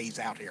perfect days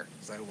out here.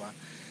 So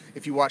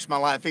if you watched my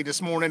live feed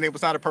this morning, it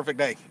was not a perfect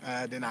day.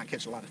 I did not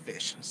catch a lot of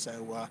fish.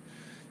 So,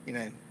 you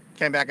know,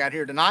 came back out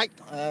here tonight,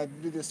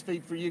 do this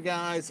feed for you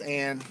guys,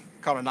 and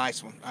caught a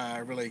nice one.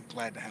 Really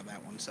glad to have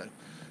that one. So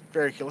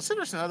very cool. Let's see if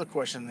there's another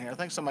question there. I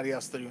think somebody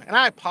else threw. And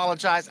I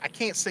apologize. I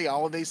can't see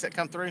all of these that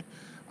come through.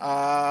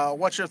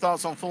 What's your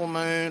thoughts on full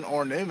moon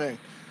or new moon?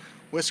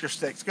 Whisker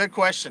Sitx, good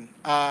question.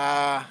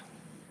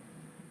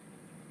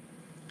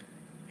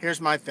 Here's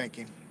my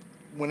thinking.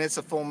 When it's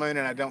a full moon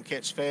and I don't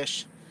catch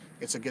fish,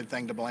 it's a good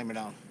thing to blame it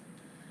on.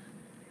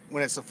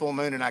 When it's a full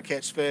moon and I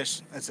catch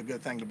fish, it's a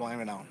good thing to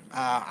blame it on.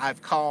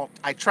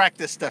 I tracked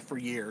this stuff for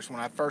years. When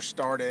I first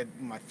started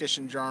my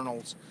fishing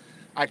journals,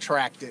 I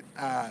tracked it,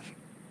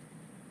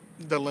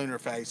 the lunar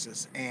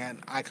phases, and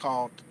I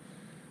caught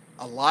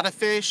a lot of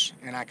fish,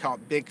 and I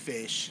caught big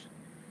fish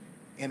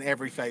in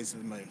every phase of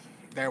the moon.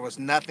 There was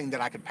nothing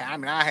that I could, I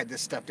mean, I had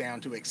this stuff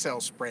down to Excel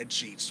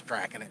spreadsheets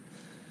tracking it.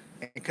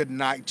 And could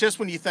not, just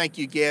when you think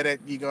you get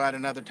it, you go out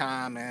another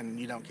time and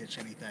you don't catch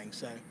anything.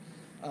 So,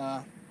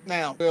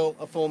 now, will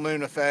a full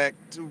moon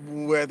affect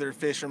whether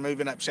fish are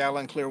moving up shallow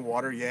and clear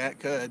water? Yeah, it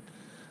could.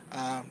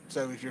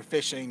 So if you're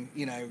fishing,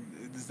 you know,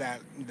 does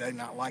that, they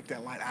not like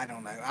that light? I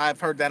don't know. I've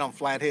heard that on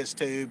flatheads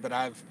too, but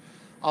I've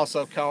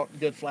also caught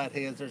good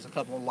flatheads. There's a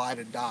couple of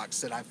lighted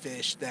docks that I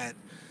fished that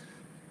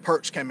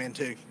perch come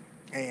into,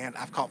 and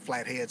I've caught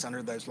flatheads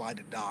under those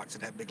lighted docks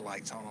that have big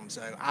lights on them.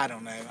 So I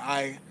don't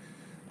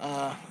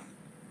know.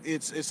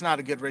 It's not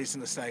a good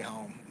reason to stay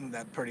home.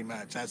 That pretty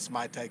much. That's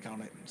my take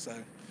on it. So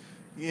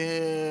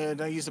yeah,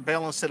 don't use a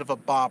bell instead of a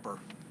bobber.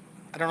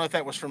 I don't know if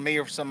that was for me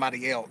or for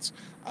somebody else.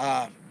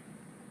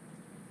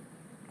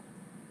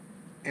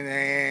 And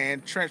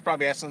then Trent's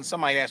probably asking,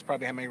 somebody asked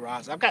probably how many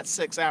rods. I've got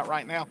 6 out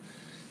right now.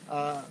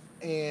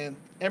 And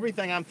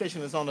everything I'm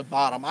fishing is on the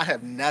bottom. I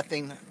have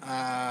nothing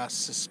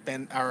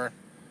or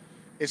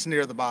it's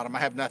near the bottom. I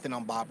have nothing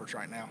on bobbers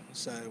right now.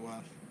 So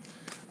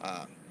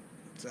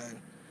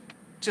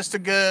just a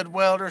good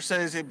welder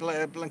says it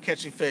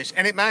catching fish,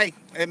 and it may,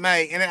 and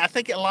I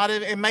think a lot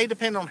of it may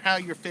depend on how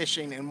you're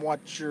fishing and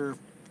what your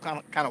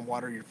kind of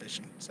water you're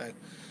fishing. So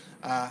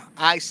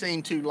I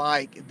seem to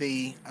like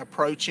the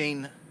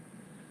approaching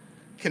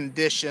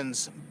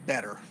conditions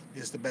better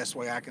is the best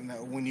way I can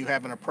know. When you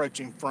have an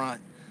approaching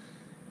front,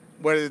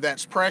 whether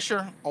that's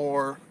pressure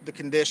or the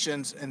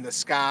conditions and the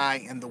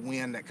sky and the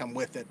wind that come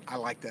with it, I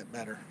like that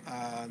better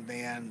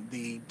than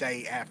the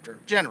day after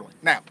generally.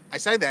 Now I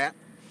say that,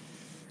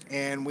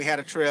 and we had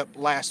a trip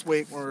last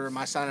week where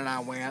my son and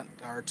I went,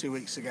 or 2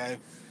 weeks ago,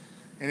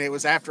 and it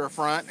was after a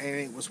front, and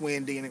it was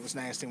windy, and it was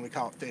nasty, and we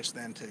caught fish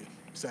then too.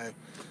 So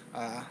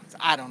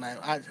I don't know.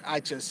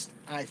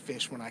 I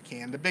fish when I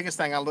can. The biggest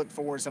thing I look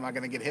for is, am I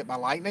going to get hit by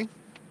lightning?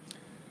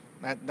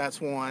 That's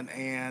one,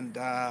 and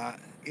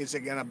is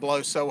it going to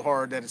blow so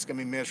hard that it's going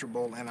to be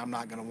miserable and I'm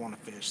not going to want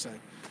to fish? So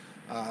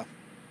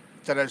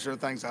those are the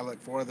things I look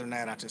for. Other than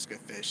that, I just go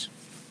fish.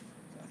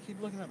 I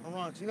keep looking at my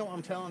rods. You know what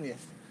I'm telling you?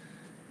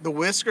 The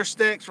Whisker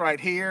Sitx right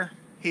here,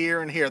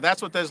 here, and here.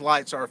 That's what those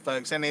lights are,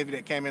 folks. Any of you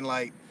that came in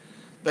late,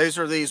 those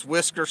are these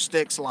Whisker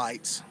Sitx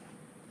lights,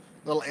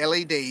 little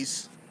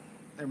LEDs.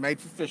 They're made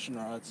for fishing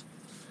rods.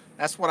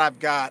 That's what I've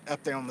got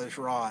up there on those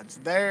rods.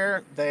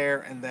 There,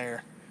 and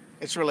there.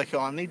 It's really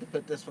cool. I need to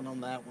put this one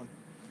on that one.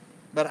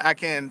 But I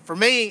can, for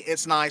me,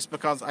 it's nice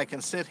because I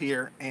can sit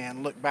here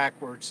and look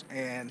backwards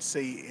and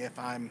see if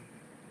I'm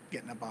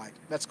getting a bite.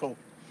 That's cool.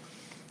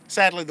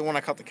 Sadly, the one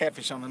I caught the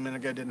catfish on a minute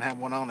ago didn't have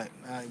one on it.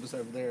 It was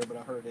over there, but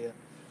I heard it.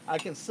 I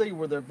can see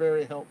where they're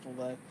very helpful,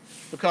 though,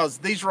 because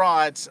these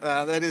rods,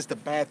 that is the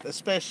bad,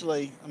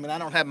 especially, I mean, I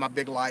don't have my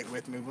big light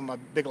with me. With my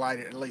big light,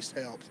 it at least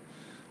helps.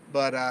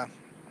 But,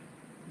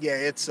 yeah,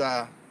 it's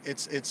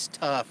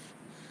tough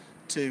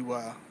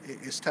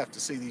it's tough to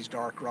see these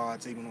dark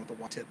rods, even with a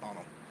white tip on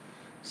them.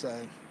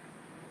 So,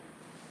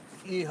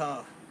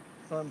 yeehaw,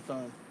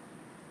 fun.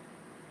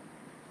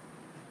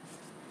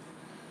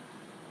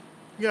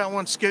 You got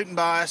one scooting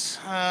by us.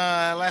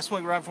 Last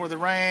week, right before the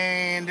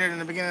rain, during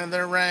the beginning of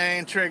the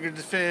rain, triggered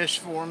the fish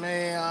for me.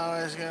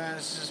 It's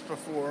just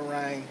before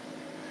rain.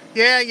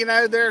 Yeah, you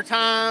know, there are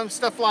times,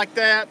 stuff like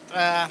that.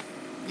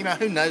 You know,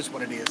 who knows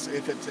what it is?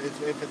 If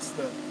it's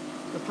the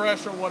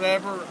pressure,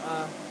 whatever.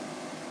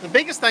 The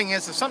biggest thing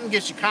is, if something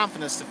gives you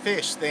confidence to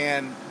fish,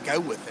 then go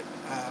with it,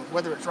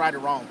 whether it's right or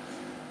wrong.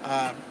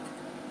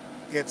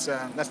 That's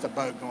the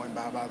boat going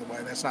by the way.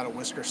 That's not a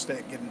Whisker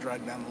Sitx getting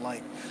dragged down the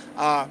lake.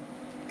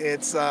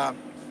 If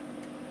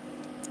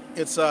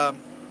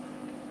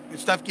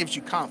stuff gives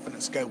you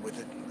confidence, go with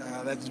it.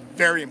 That's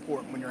very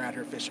important when you're out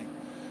here fishing,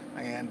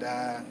 and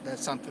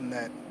that's something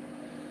that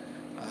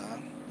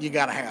you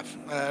got to have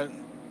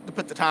to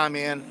put the time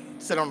in,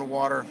 sit on the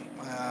water,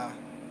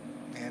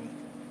 and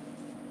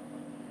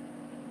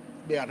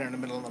be out there in the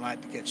middle of the night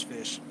to catch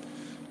fish.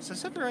 So,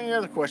 is there any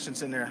other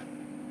questions in there?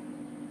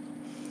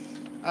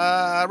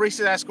 Reese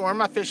asked, where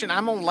am I fishing?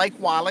 I'm on Lake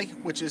Wiley,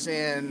 which is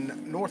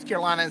in North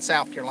Carolina and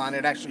South Carolina.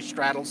 It actually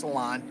straddles the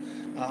line.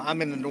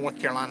 I'm in the North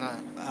Carolina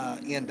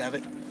end of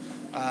it,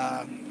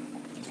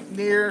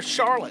 near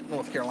Charlotte,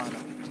 North Carolina.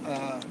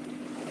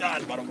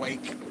 God, what a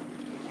wake.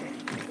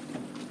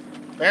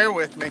 Bear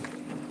with me.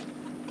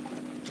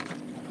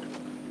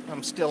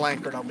 I'm still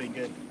anchored. I'll be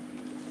good.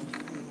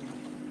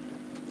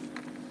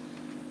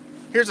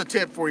 Here's a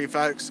tip for you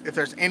folks, if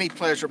there's any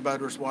pleasure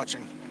boaters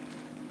watching.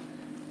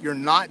 You're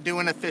not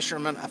doing a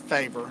fisherman a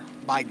favor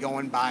by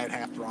going by at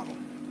half throttle.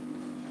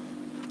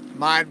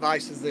 My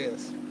advice is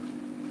this: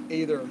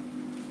 either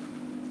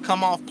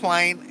come off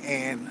plane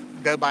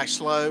and go by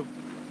slow,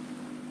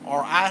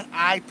 or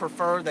I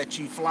prefer that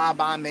you fly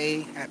by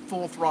me at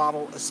full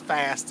throttle as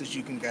fast as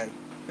you can go.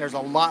 There's a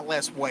lot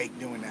less weight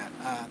doing that.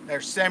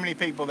 There's so many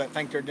people that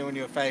think they're doing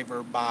you a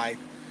favor by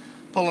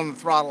pulling the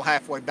throttle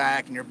halfway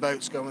back and your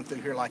boat's going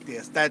through here like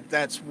this.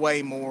 That's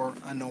way more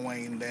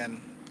annoying than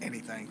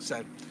anything.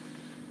 So,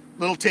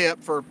 little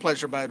tip for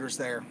pleasure boaters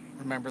there.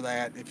 Remember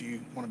that if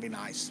you want to be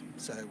nice.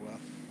 So,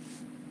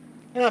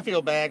 and I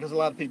feel bad because a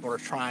lot of people are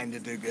trying to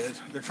do good.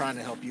 They're trying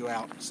to help you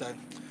out. So,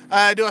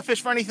 Do I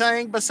fish for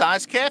anything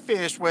besides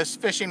catfish? Was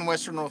fishing in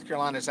Western North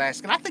Carolina is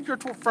asking. I think you're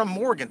from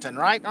Morganton,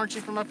 right? Aren't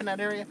you from up in that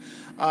area?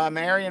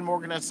 Marion,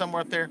 Morganton,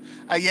 somewhere up there.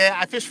 Yeah,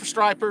 I fish for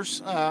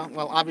stripers.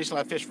 Well, obviously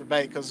I fish for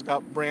bait because I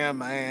got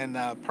brim and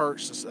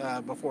perch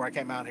before I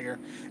came out here.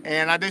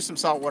 And I do some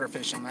saltwater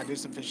fishing. I do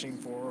some fishing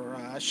for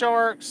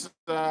sharks,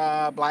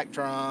 black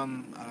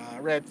drum,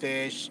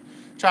 redfish.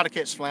 Try to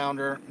catch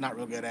flounder. Not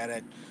real good at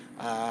it.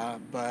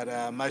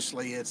 But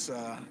mostly it's,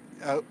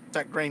 oh,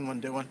 that green one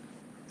doing?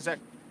 Is that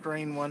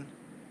green one?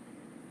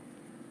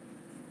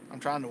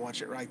 I'm trying to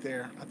watch it right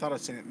there. I thought I'd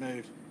seen it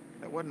move.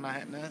 That wasn't my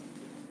hat nut.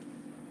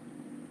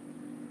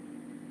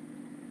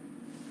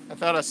 I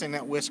thought I seen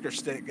that Whisker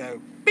Sitx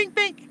go bink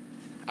bink.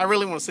 I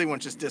really want to see one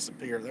just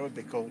disappear. That would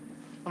be cool.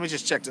 Let me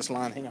just check this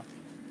line. Hang on.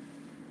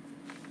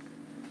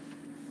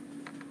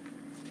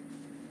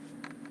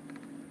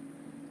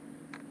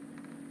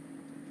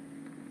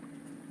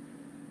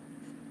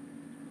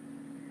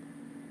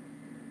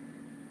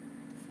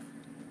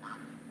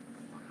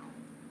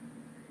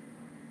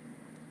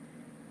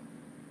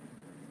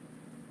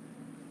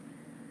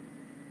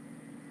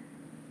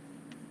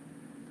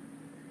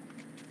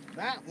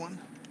 That one.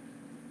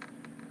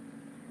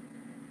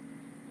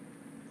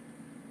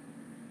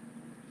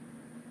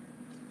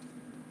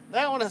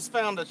 That one has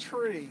found a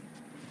tree.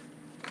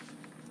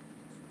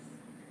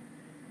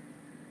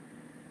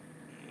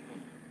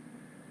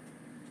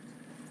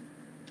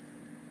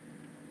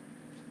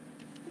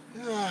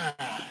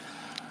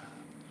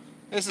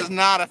 This is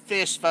not a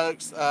fish,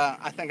 folks.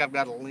 I think I've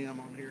got a limb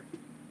on here.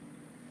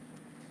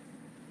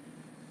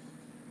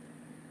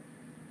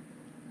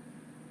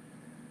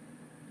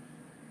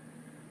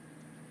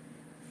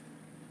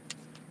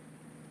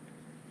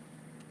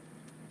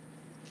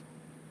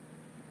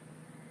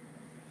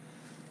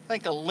 I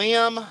think a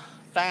limb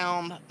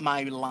found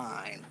my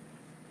line.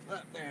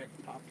 There, it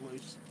popped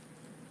loose.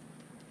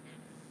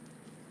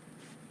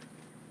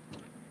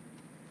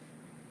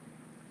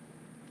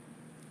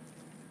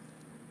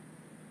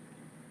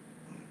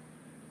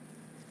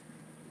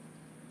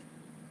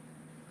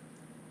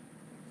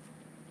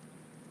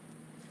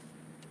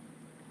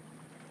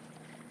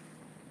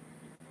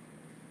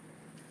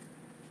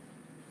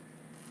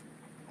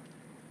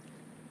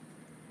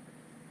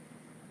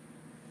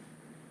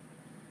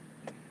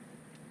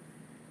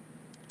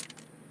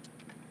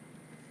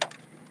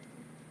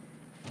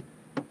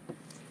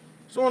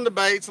 So on the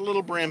bait's a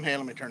little brim head.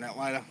 Let me turn that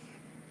light up.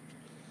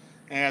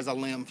 It has a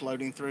limb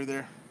floating through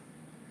there.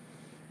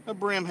 A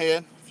brim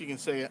head, if you can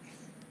see it.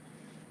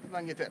 If I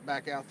can get that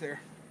back out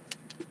there.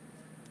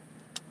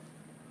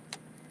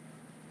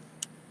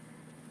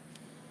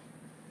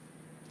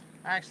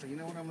 Actually, you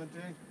know what I'm going to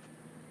do?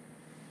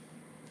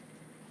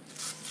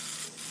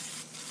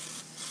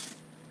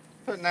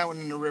 Putting that one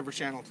in the river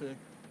channel too.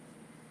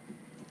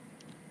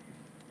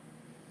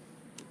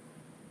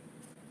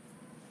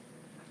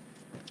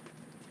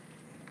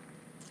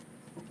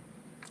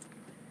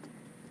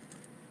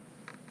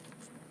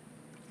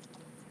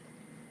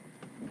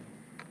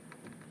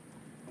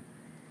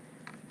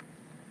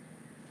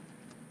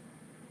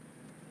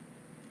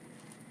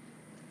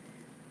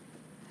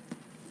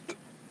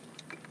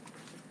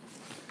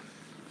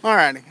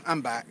 Alrighty,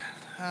 I'm back.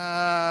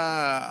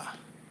 Yeah,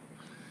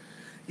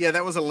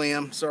 that was a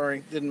limb.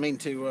 Sorry, didn't mean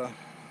to.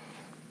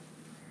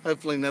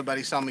 Hopefully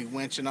nobody saw me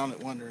winching on it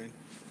wondering.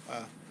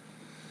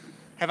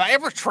 Have I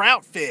ever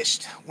trout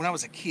fished when I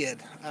was a kid?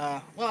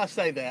 Well, I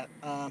say that.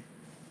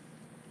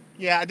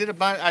 Yeah, I did a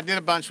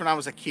bunch when I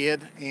was a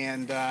kid,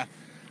 and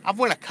I've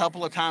went a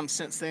couple of times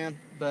since then,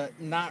 but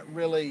not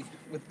really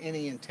with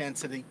any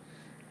intensity.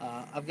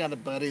 I've got a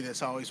buddy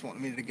that's always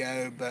wanting me to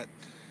go, but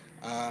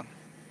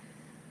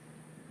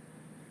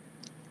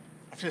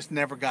I've just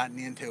never gotten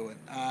into it,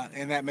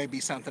 and that may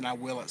be something I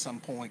will at some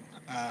point.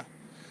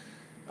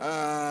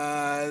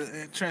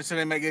 Trent said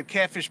they make good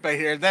catfish bait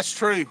here. That's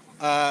true,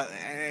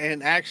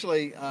 and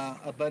actually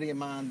a buddy of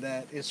mine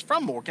that is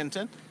from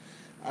Morganton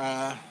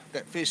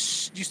that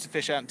used to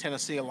fish out in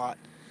Tennessee a lot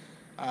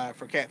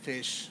for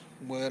catfish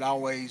would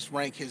always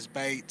rank his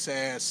baits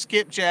as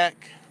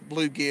skipjack,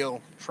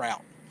 bluegill,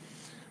 trout.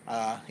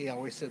 He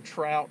always said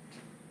trout.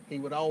 He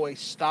would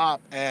always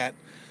stop at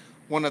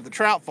one of the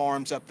trout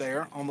farms up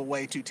there on the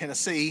way to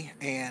Tennessee,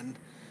 and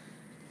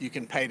you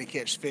can pay to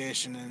catch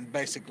fish, and then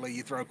basically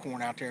you throw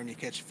corn out there and you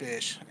catch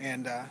fish.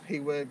 And he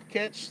would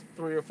catch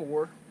 3 or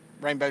 4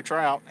 rainbow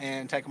trout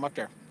and take them up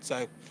there.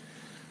 So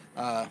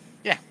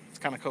yeah, it's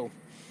kind of cool.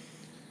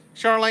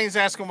 Charlene's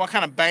asking what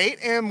kind of bait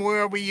and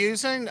where are we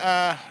using.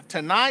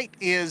 Tonight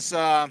is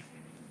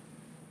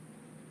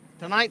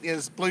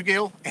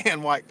bluegill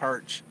and white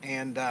perch,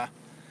 and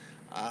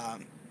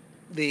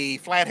the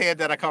flathead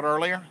that I caught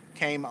earlier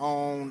came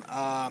on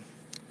a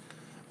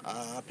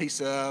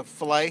piece of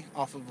fillet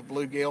off of a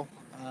bluegill.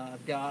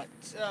 I've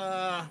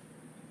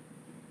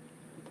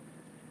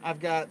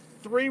got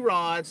 3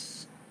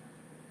 rods.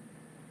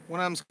 One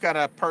of them's got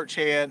a perch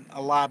head,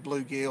 a live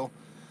bluegill.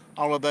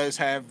 All of those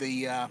have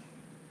the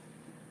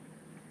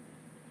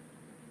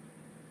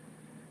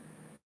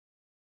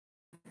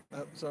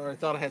oh, sorry, I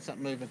thought I had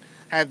something moving.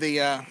 Have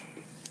the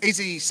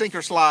easy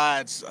sinker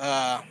slides,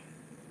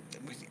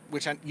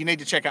 you need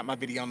to check out my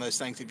video on those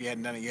things if you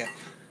hadn't done it yet.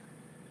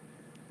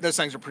 Those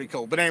things are pretty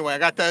cool. But anyway, I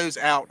got those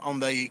out on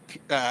the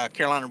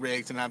Carolina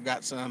rigs, and I've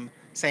got some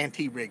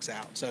Santee rigs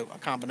out, so a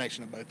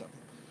combination of both of them.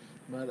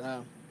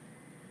 But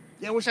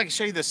yeah, I wish I could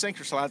show you the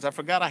sinker slides. I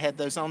forgot I had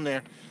those on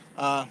there,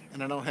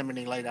 and I don't have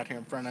any laid out here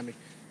in front of me.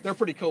 They're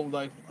pretty cool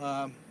though.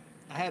 I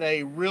had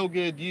a real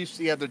good use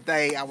the other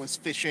day. I was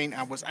fishing,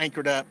 I was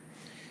anchored up,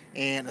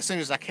 and as soon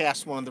as I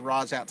cast one of the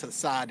rods out to the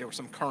side, there was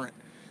some current,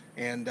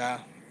 and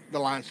the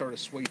line started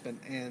sweeping,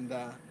 and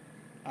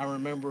I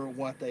remember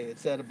what they had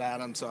said about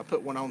them, so I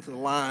put one onto the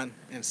line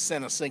and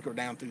sent a sinker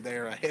down through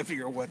there, a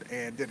heavier one,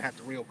 and didn't have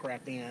to reel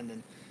crap in.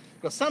 And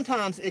because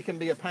sometimes it can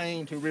be a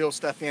pain to reel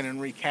stuff in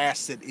and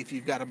recast it if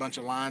you've got a bunch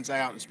of lines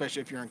out,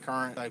 especially if you're in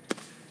current. So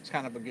it's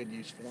kind of a good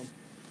use for them.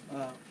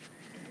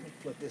 Let me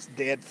flip this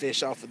dead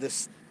fish off of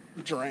this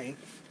drain.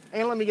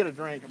 And let me get a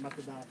drink. I'm about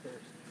to die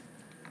first.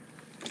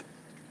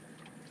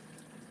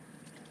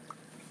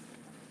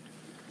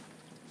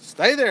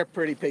 Stay there,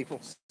 pretty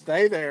people.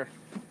 Stay there.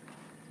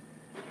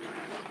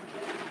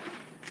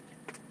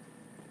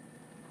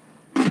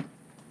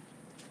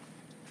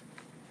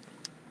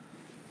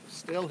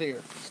 Still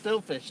here. Still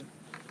fishing.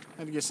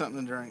 Had to get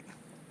something to drink.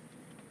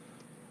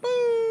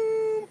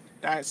 Boom!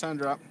 Diet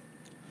Sundrop.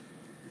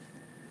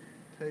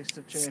 Taste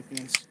of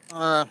Champions.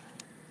 But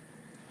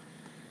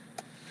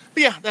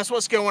yeah, that's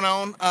what's going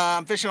on.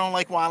 I'm fishing on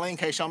Lake Wiley, in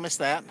case y'all missed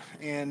that.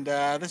 And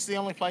this is the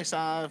only place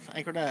I've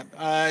anchored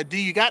up. Do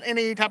you got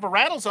any type of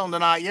rattles on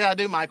tonight? Yeah, I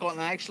do, Michael. And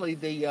actually,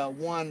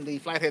 the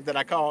flathead that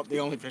I caught, the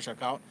only fish I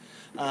caught,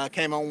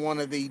 came on one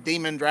of the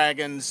Demon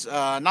Dragons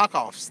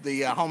knockoffs,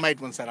 the homemade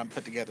ones that I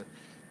put together.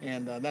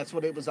 And that's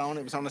what it was on.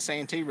 It was on a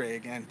Santee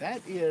rig. And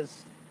that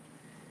was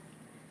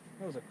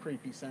a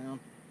creepy sound.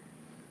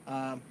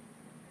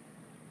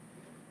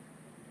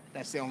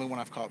 That's the only one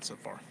I've caught so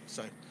far.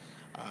 So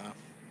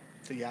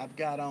yeah, I've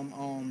got them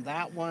on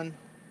that one.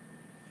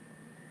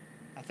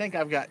 I think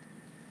I've got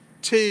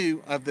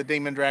 2 of the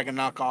Demon Dragon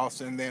knockoffs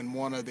and then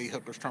 1 of the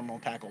Hooker's Terminal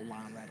Tackle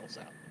line rattles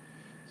out.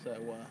 So,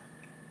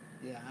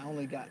 yeah, I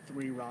only got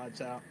 3 rods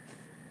out.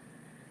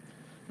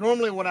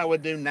 Normally what I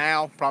would do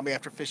now, probably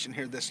after fishing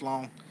here this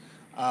long,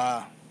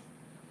 I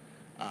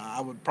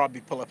would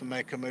probably pull up and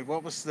make a move.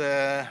 What was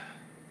the...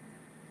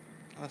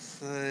 Let's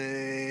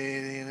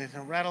see...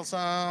 Rattles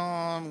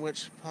on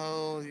which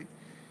pole...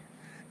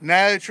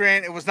 No,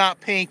 Trent, it was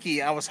not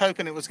Pinky. I was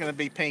hoping it was going to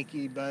be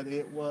Pinky, but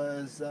it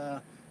was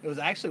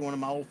actually one of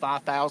my old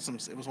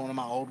 5000s. It was one of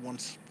my old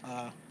ones.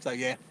 So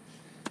yeah,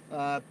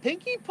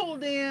 Pinky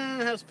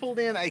has pulled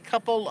in a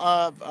couple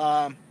of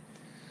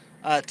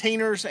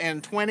teeners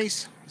and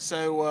 20s.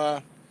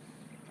 So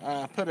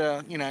put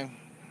a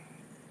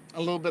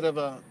little bit of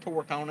a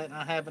torque on it.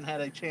 I haven't had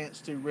a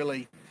chance to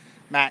really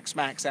max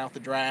out the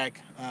drag,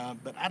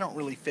 but I don't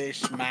really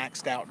fish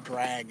maxed out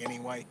drag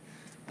anyway.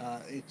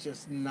 It's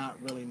just not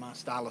really my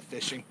style of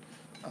fishing.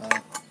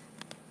 Put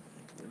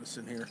this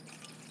in here.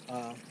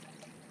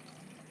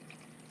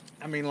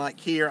 I mean, like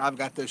here, I've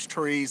got those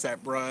trees,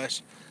 that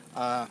brush.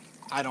 I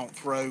don't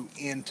throw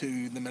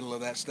into the middle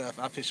of that stuff.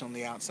 I fish on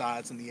the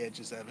outsides and the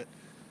edges of it.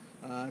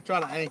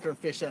 Try to anchor and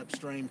fish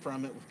upstream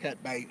from it with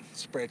cut bait,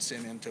 spread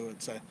sin into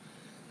it. So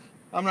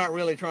I'm not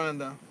really trying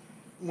to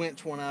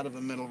winch one out of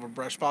the middle of a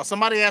brush pile.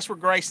 Somebody asked where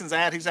Grayson's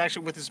at. He's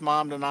actually with his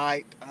mom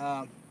tonight.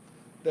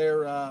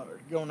 They're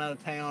going out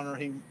of town, or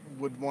he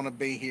would want to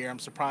be here. I'm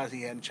surprised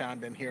he hadn't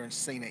chimed in here and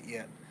seen it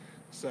yet.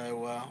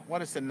 So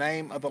what is the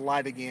name of the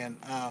light again?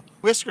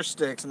 Whisker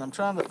Sitx, and I'm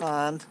trying to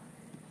find...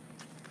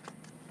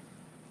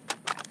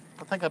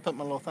 I think I put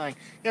my little thing.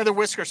 Yeah, they're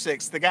Whisker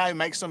Sitx. The guy who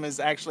makes them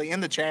is actually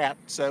in the chat,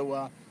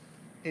 so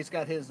he's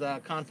got his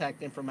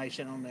contact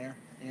information on there.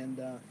 And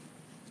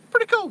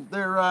pretty cool.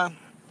 They're...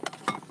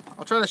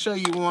 I'll try to show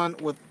you one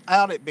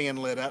without it being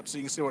lit up so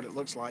you can see what it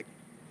looks like.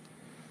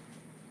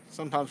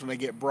 Sometimes when they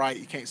get bright,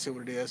 you can't see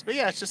what it is. But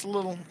yeah, it's just a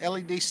little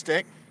LED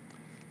stick.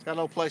 It's got a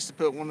little place to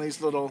put one of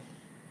these little,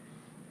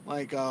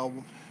 like, I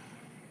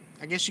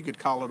guess you could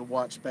call it a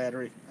watch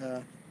battery.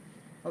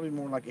 Probably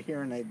more like a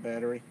hearing aid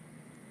battery.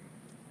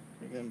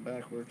 Again,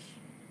 backwards.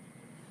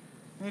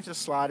 And you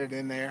just slide it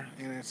in there,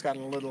 and it's got a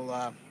little,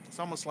 it's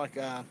almost like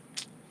a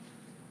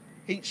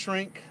heat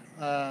shrink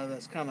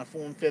that's kind of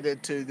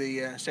form-fitted to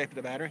the shape of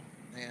the battery.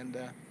 And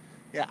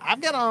yeah, I've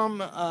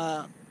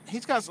got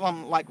he's got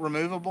some like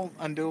removable,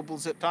 undoable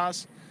zip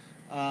ties.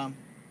 And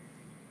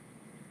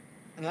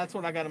that's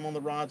what I got them on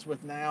the rods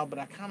with now, but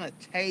I kind of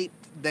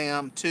taped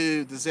them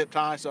to the zip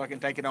tie so I can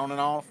take it on and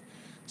off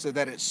so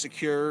that it's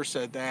secure,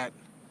 so that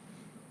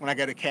when I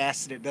go to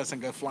cast it, it doesn't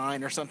go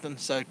flying or something.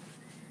 So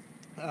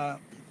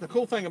the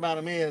cool thing about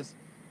them is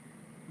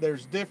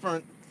there's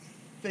different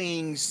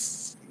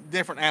things,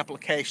 different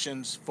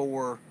applications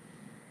for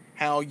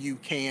how you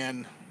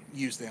can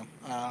use them.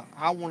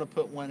 I want to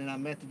put one, and I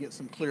meant to get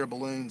some clear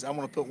balloons. I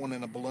want to put one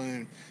in a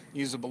balloon,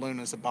 use a balloon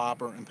as a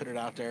bobber and put it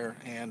out there.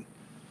 And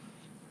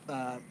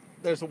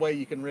there's a way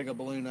you can rig a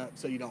balloon up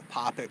so you don't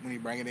pop it when you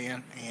bring it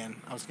in, and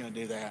I was going to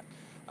do that.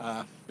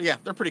 But yeah,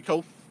 they're pretty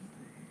cool.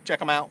 check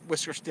them out,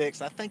 Whisker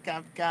Sitx. I think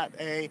I've got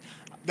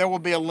there will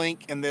be a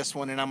link in this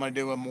one, and I'm going to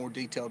do a more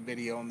detailed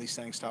video on these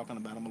things, talking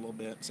about them a little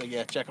bit. So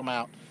yeah, check them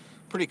out.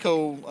 Pretty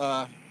cool.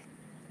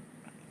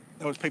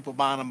 There was people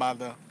buying them by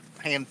the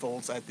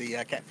handfuls at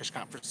the Catfish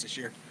Conference this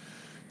year.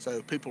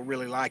 So people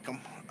really like them.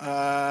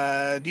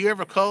 Do you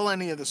ever cull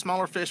any of the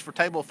smaller fish for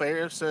table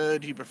fare? So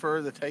do you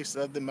prefer the taste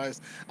of the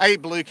most? I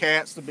eat blue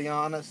cats, to be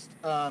honest.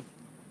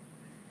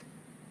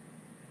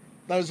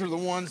 Those are the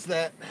ones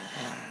that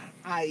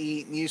I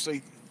eat,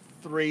 usually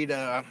 3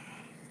 to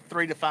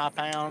 5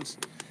 pounds.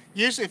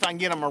 Usually if I can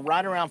get them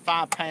right around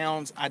 5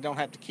 pounds, I don't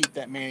have to keep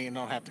that many and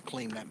don't have to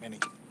clean that many.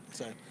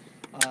 So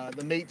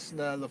the meats,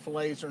 the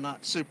fillets are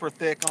not super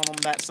thick on them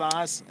that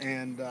size.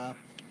 And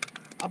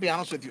I'll be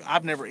honest with you,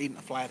 I've never eaten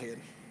a flathead.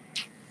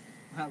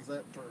 How's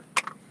that for?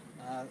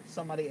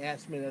 Somebody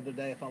asked me the other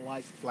day if I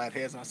liked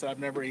flatheads, and I said I've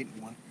never eaten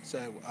one.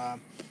 So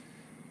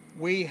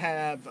we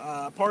have,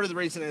 part of the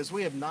reason is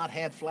we have not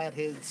had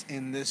flatheads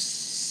in this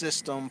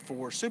system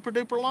for super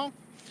duper long.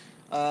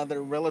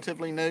 They're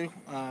relatively new.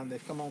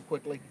 They've come on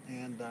quickly,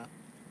 and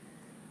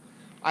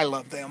I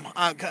love them.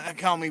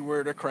 Call me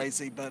weird or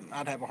crazy, but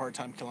I'd have a hard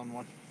time killing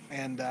one.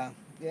 And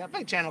yeah, I've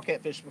made channel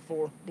catfish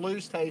before.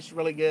 Blues taste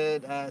really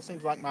good.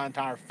 Seems like my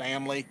entire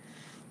family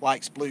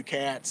likes blue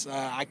cats.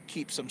 I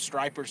keep some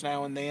stripers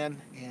now and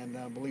then,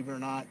 and believe it or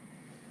not,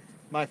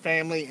 my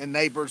family and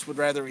neighbors would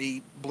rather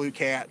eat blue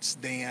cats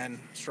than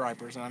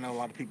stripers, and I know a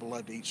lot of people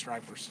love to eat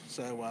stripers.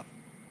 So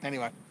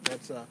anyway,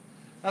 that's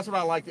what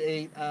I like to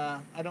eat.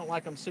 I don't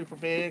like them super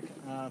big.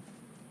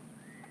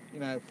 You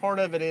know, part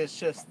of it is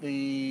just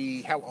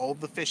how old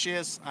the fish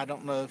is. I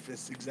don't know if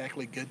it's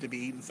exactly good to be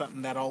eating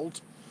something that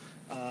old,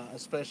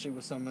 especially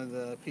with some of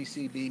the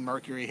PCB,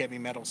 mercury, heavy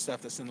metal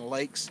stuff that's in the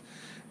lakes.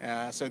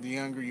 So the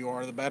younger you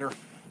are, the better.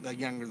 The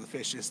younger the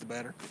fish is, the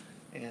better.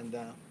 And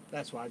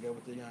that's why I go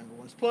with the younger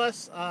ones.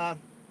 Plus,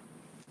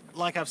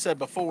 like I've said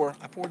before,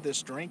 I poured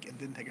this drink and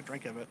didn't take a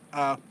drink of it.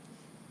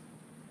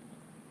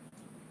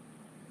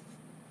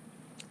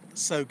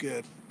 So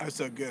good. Oh,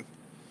 so good.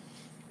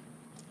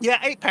 Yeah,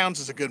 8 pounds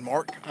is a good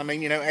mark. I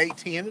mean, you know, 8,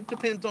 10. It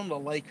depends on the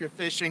lake you're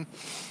fishing.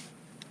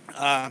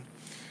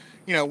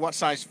 You know, what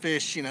size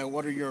fish, you know,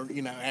 what are your,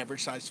 you know,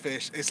 average size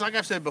fish. It's like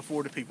I've said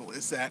before to people,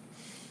 is that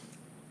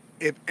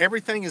if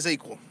everything is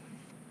equal,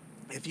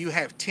 if you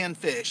have 10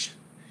 fish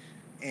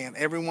and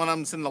every one of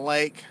them's in the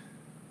lake,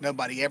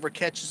 nobody ever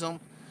catches them,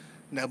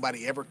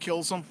 nobody ever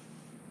kills them,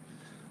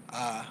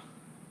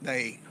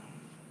 they,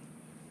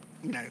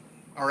 you know,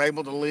 are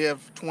able to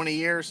live 20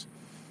 years,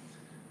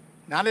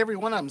 not every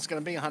one of them is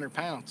going to be 100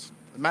 pounds.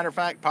 As a matter of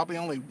fact, probably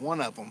only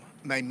one of them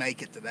may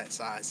make it to that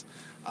size.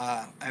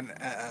 And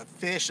a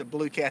fish, a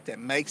blue cat that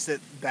makes it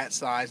that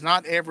size,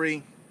 not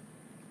every,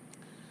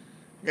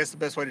 I guess the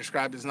best way to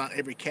describe it is not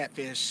every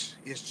catfish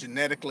is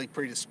genetically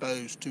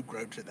predisposed to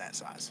grow to that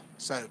size.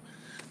 So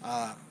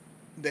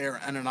they're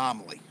an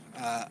anomaly,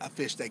 a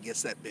fish that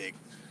gets that big.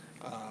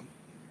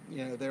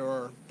 You know, there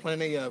are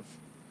plenty of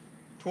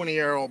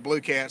 20-year-old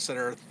blue cats that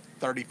are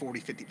 30, 40,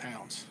 50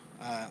 pounds.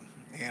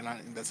 And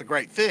that's a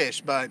great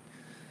fish, but,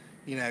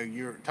 you know,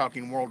 you're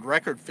talking world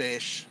record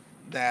fish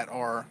that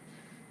are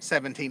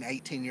 17,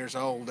 18 years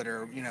old that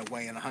are, you know,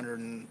 weighing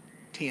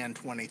 110,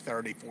 20,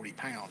 30, 40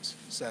 pounds.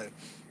 So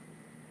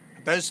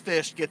those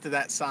fish get to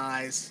that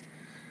size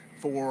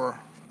for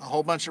a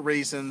whole bunch of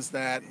reasons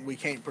that we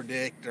can't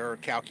predict or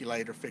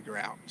calculate or figure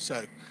out.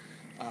 So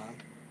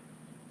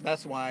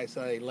that's why I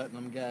say letting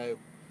them go.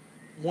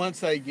 Once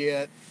they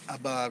get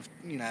above,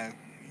 you know,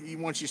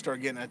 once you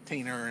start getting a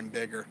teener and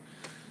bigger,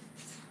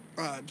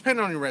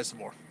 depending on your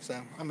reservoir.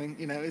 So, I mean,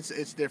 you know,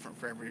 it's different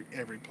for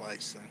every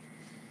place. So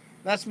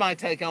that's my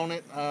take on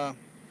it.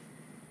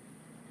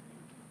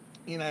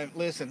 You know,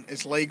 listen,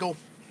 it's legal.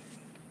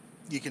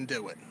 You can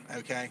do it,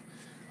 okay?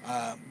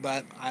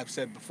 But I've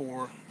said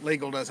before,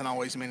 legal doesn't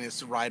always mean it's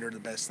the right or the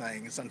best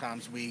thing. And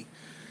sometimes we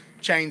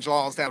change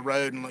laws down the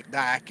road and look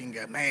back and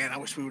go, man, I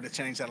wish we would have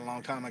changed that a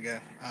long time ago.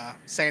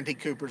 Santee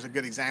Cooper is a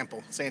good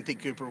example. Santee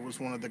Cooper was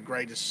one of the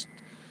greatest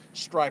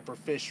striper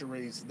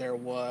fisheries there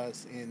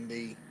was in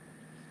the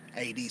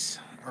 80s,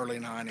 early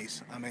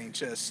 90s. I mean,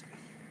 just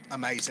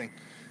amazing.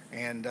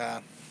 And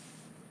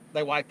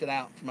they wiped it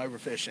out from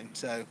overfishing.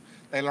 So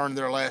they learned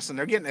their lesson.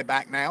 They're getting it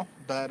back now.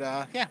 But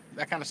yeah,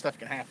 that kind of stuff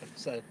can happen.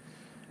 So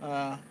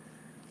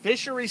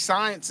fishery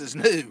science is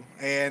new,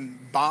 and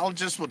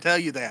biologists will tell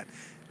you that.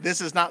 This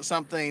is not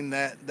something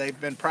that they've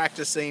been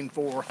practicing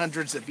for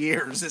hundreds of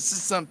years. This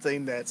is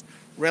something that's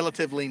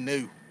relatively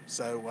new.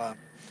 So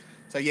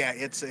so yeah,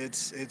 it's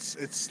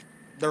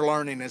they're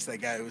learning as they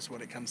go is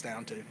what it comes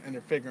down to, and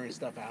they're figuring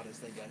stuff out as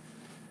they go.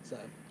 So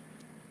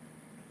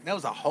that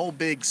was a whole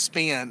big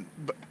spin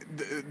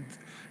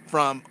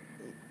from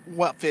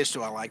what fish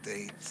do I like to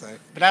eat. So,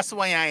 but that's the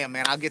way I am,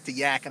 man. I'll get to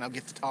yakking, I'll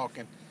get to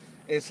talking.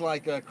 It's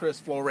like Chris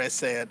Flores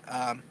said.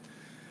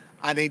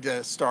 I need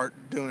to start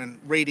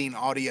reading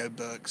audio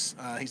books.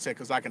 He said,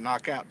 because I can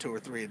knock out 2 or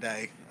 3 a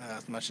day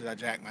as much as I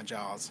jack my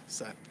jaws.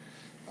 So,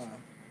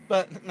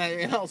 but no,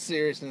 in all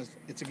seriousness,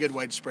 it's a good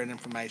way to spread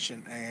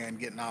information and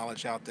get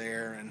knowledge out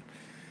there. And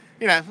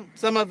you know,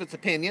 some of it's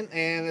opinion,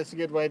 and it's a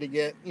good way to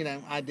get, you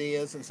know,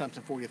 ideas and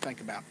something for you to think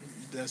about.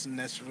 It doesn't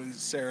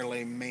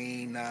necessarily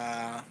mean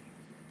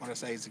what I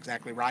say is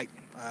exactly right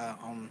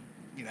on,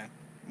 you know,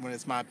 when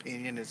it's my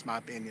opinion, it's my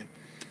opinion.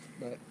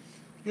 But it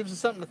gives us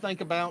something to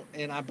think about,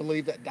 and I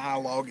believe that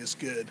dialogue is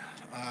good.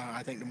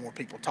 I think the more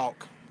people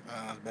talk,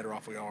 the better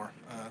off we are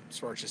as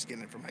far as just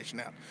getting information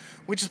out.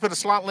 We just put a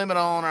slot limit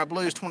on our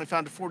blues,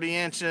 25 to 40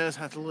 inches.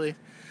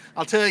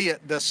 I'll tell you,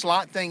 the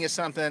slot thing is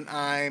something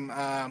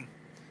I'm...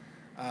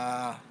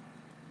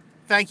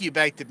 thank you,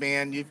 Baked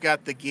Ben. You've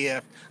got the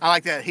gift. I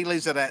like that. He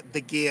leaves it at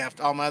the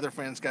gift. All my other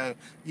friends go,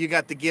 you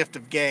got the gift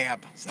of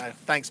gab. So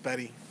thanks,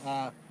 buddy.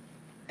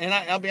 And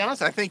I'll be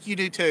honest, I think you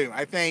do too.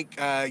 I think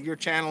your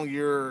channel,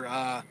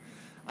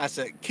 I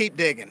said, keep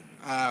digging.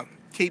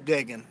 Keep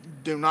digging.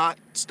 Do not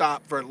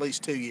stop for at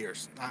least 2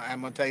 years.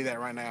 I'm going to tell you that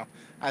right now.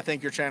 I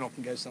think your channel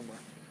can go somewhere.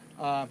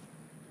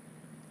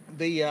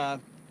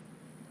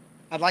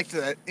 I'd like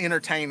to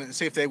entertain and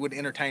see if they would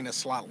entertain a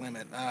slot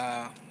limit.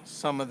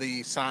 Some of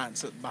the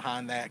science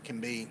behind that can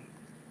be,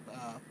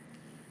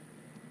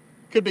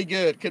 could be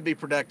good, could be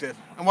productive.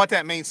 And what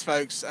that means,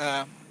 folks,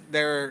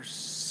 there are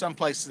some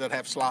places that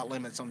have slot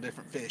limits on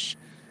different fish,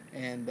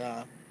 and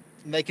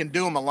they can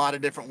do them a lot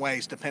of different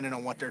ways depending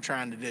on what they're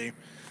trying to do.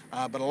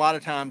 But a lot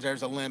of times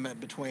there's a limit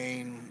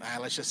between,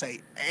 let's just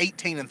say,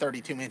 18 and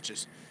 32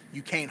 inches.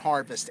 You can't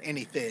harvest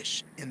any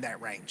fish in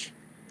that range.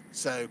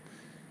 So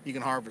you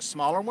can harvest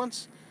smaller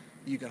ones.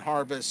 You can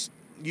harvest,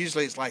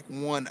 usually it's like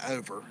 1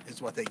 over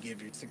is what they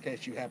give you. It's in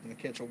case you happen to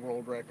catch a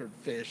world record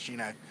fish, you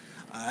know.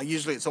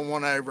 Usually it's a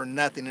 1 over,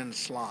 nothing in the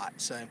slot.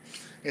 So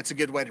it's a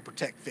good way to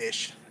protect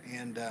fish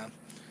and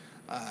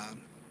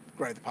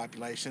grow the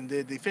population.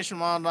 Did the Fish and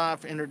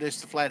Wildlife introduce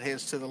the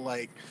flatheads to the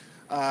lake?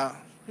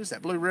 Who's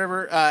that, Blue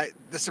River?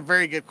 That's a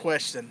very good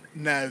question.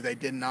 No, they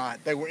did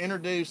not. They were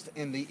introduced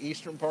in the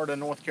eastern part of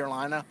North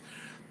Carolina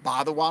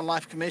by the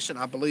Wildlife Commission.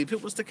 I believe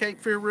it was the Cape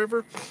Fear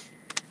River.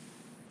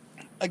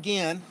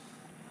 Again,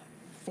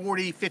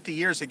 40, 50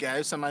 years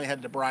ago, somebody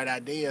had the bright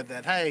idea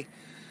that, hey,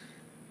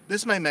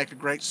 this may make a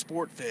great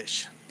sport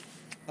fish.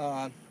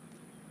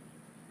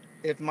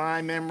 If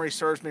my memory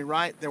serves me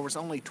right, there was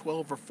only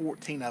 12 or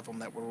 14 of them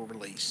that were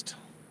released.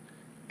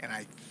 And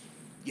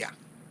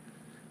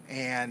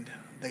and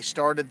they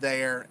started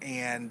there,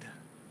 and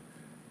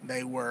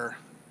they were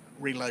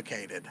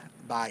relocated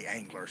by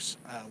anglers,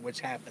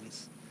 which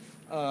happens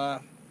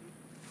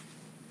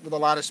with a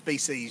lot of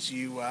species.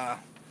 You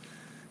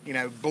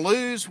know,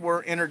 blues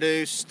were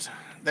introduced.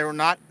 They were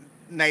not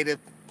native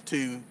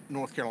to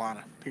North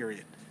Carolina,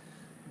 period.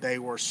 They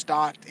were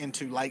stocked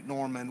into Lake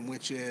Norman,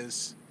 which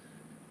is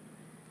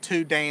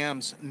 2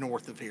 dams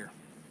north of here,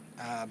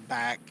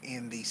 back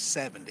in the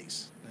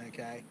 70s,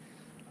 okay?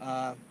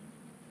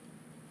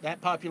 That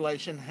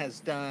population has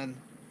done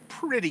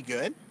pretty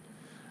good,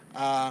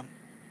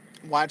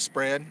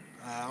 widespread,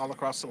 all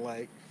across the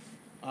lake,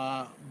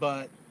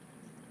 but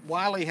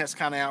Wiley has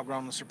kind of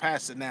outgrown and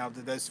surpassed it now.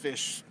 Did those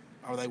fish,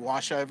 are they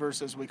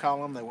washovers, as we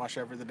call them? They wash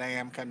over the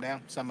dam, come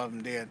down? Some of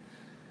them did.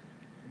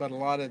 But a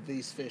lot of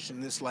these fish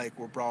in this lake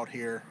were brought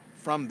here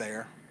from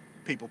there,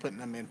 people putting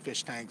them in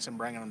fish tanks and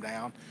bringing them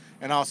down,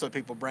 and also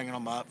people bringing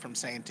them up from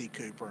Santee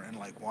Cooper and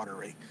Lake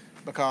Wateree,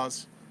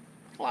 because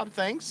a lot of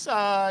things,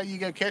 you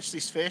go catch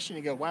these fish and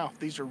you go, wow,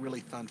 these are really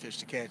fun fish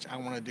to catch. I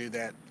want to do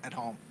that at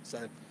home.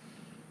 So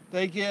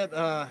they get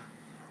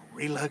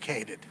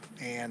relocated,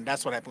 and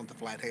that's what happened with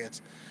the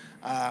flatheads.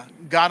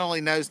 God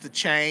only knows the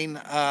chain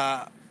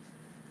that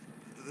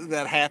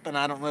happened.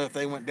 I don't know if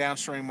they went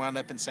downstream, wound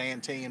up in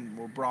Santee, and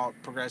were brought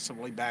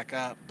progressively back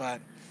up,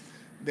 but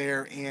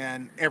they're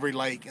in every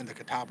lake in the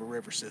Catawba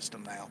River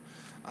system now.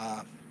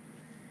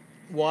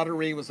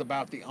 Wateree was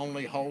about the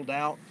only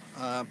holdout,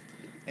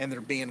 and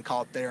they're being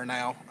caught there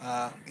now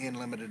in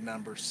limited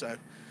numbers. So,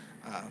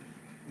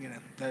 you know,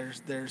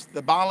 there's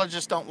the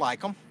biologists don't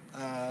like them.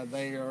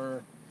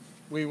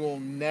 We will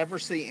never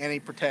see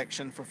any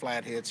protection for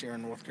flatheads here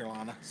in North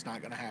Carolina. It's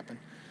not going to happen.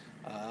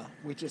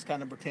 We just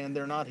kind of pretend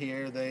they're not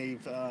here.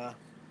 They've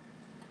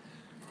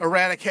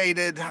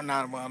eradicated,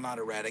 not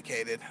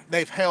eradicated.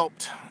 They've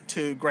helped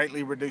to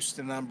greatly reduce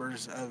the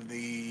numbers of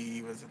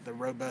the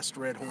robust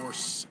red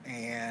horse,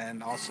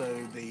 and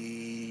also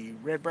the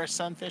red-breast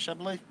sunfish, I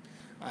believe,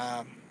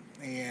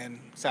 in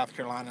South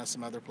Carolina,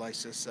 some other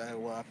places.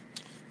 So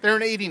they're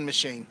an eating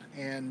machine,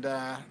 and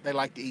they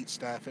like to eat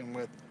stuff, and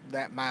with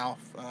that mouth,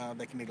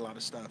 they can eat a lot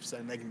of stuff, so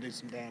they can do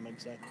some damage.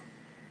 So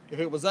if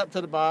it was up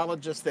to the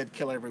biologists, they'd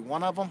kill every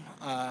one of them,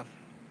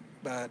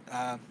 but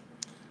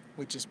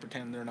we just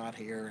pretend they're not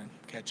here and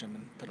catch them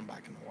and put them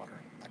back in the water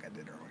like I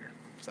did earlier.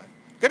 So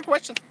good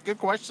question, good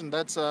question.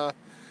 That's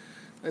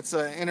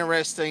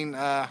interesting.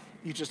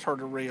 You just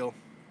heard a reel.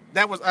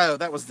 That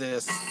was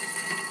this.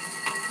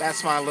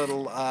 That's my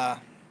little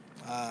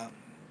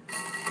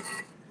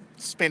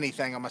spinny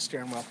thing on my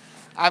steering wheel.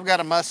 I've got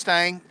a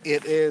Mustang.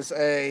 It is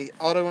a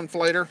auto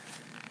inflator.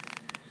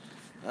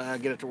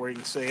 Get it to where you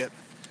can see it.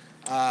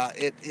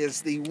 It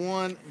is the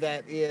one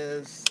that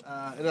is,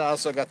 it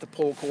also got the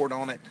pull cord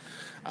on it.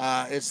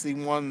 It's the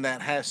one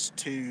that has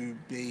to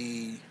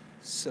be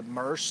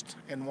submersed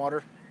in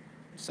water.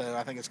 So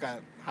I think it's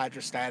got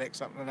hydrostatic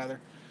something or another.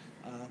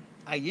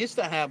 I used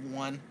to have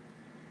one.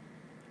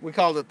 We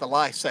called it the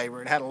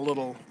Lifesaver. It had a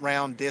little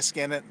round disc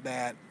in it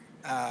that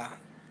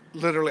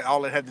literally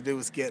all it had to do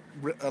was get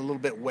a little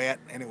bit wet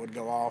and it would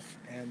go off.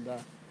 And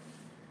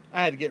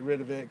I had to get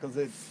rid of it because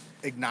it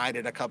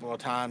ignited a couple of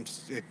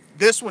times.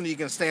 This one you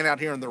can stand out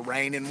here in the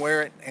rain and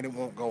wear it and it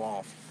won't go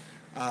off.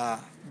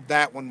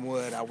 That one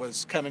would. I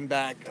was coming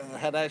back,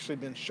 had actually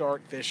been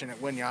shark fishing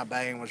at Winyah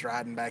Bay and was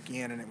riding back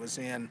in, and it was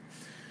in,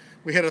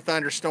 we hit a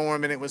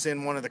thunderstorm and it was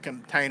in one of the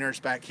containers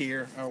back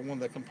here, or one of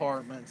the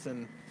compartments,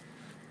 and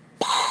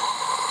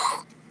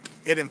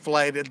it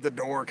inflated, the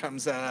door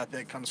comes up,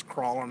 it comes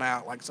crawling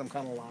out like some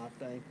kind of live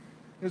thing.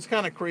 It was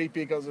kind of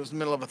creepy because it was the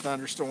middle of a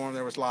thunderstorm,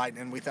 there was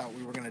lightning, we thought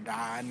we were going to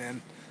die, and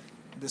then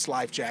this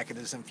life jacket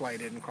is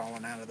inflated and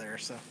crawling out of there,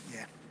 so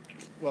yeah.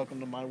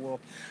 Welcome to my world.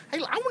 Hey,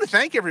 I want to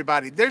thank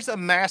everybody. There's a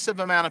massive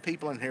amount of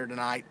people in here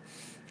tonight,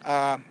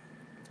 and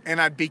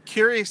I'd be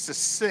curious to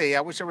see,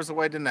 I wish there was a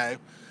way to know,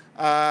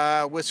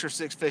 Whisker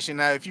Sitx Fishing.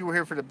 Now, if you were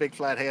here for the big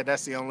flathead,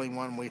 that's the only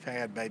one we've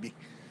had, baby.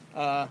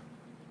 How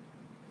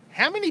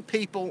many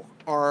people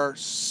are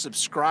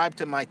subscribed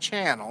to my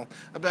channel?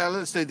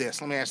 Let's do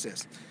this. Let me ask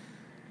this.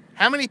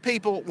 How many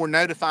people were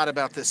notified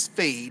about this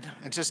feed,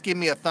 and just give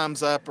me a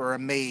thumbs up or a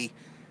me,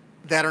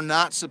 that are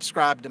not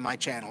subscribed to my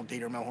channel,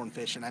 Dieter Melhorn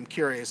Fishing? I'm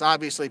curious.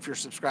 Obviously, if you're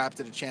subscribed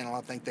to the channel,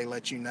 I think they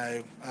let you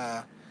know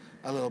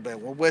a little bit.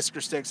 Well, Whisker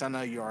Sitx, I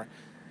know you are.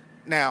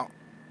 Now,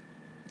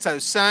 so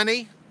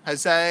Sonny,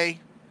 Jose,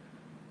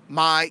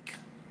 Mike,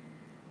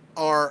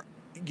 are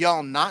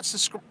y'all not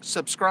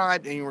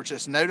subscribed and you were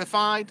just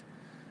notified?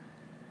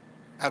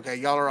 Okay,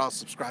 y'all are all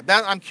subscribed.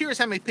 I'm curious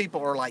how many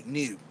people are like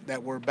new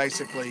that were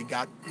basically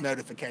got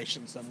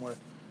notifications somewhere.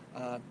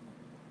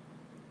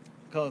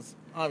 Because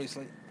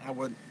obviously I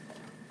would.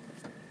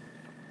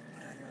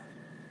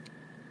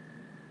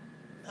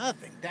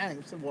 Nothing.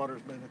 Dang, the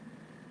water's moving.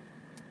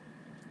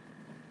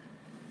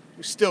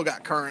 We still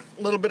got current.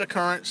 A little bit of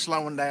current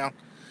slowing down.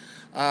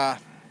 But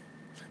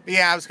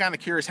yeah, I was kind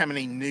of curious how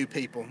many new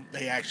people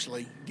they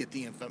actually get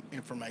the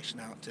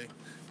information out to.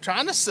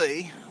 Trying to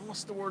see,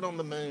 what's the word on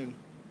the moon?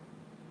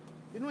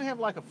 Didn't we have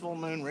like a full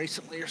moon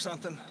recently or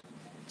something?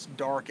 It's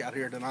dark out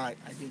here tonight.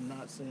 I did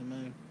not see a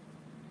moon.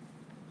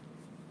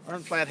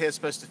 Aren't flatheads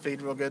supposed to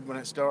feed real good when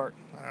it's dark?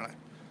 I don't know.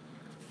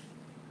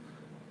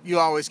 You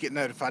always get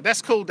notified.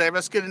 That's cool, Dave.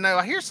 That's good to know.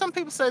 I hear some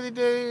people say they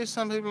do.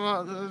 Some people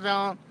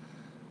don't.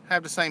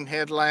 Have the same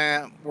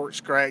headlamp.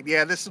 Works great.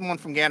 Yeah, this is one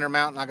from Gander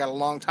Mountain. I got a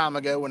long time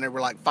ago when they were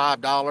like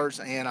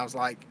 $5, and I was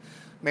like,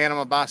 man, I'm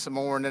gonna buy some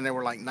more, and then they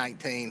were like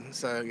 19.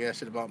 So yeah, I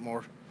should have bought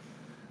more.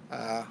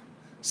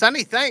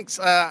 Sonny, thanks.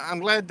 I'm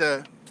glad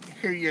to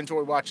hear you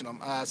enjoy watching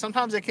them.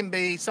 Sometimes it can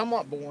be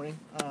somewhat boring.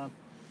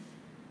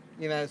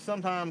 You know,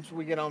 sometimes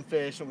we get on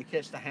fish and we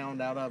catch the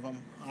hound out of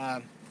them.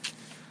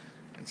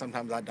 And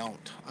sometimes I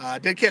don't. I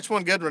did catch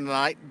one good one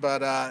tonight,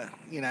 but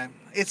you know,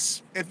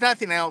 if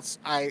nothing else,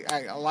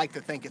 I like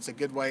to think it's a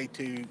good way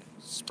to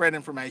spread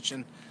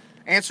information,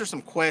 answer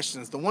some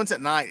questions. The ones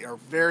at night are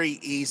very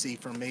easy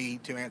for me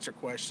to answer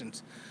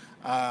questions.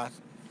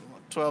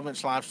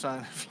 12-inch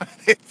lifestyle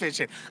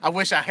fishing. I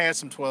wish I had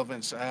some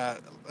 12-inch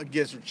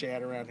gizzard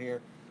shad around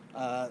here.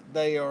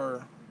 They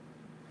are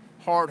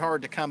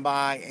hard to come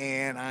by,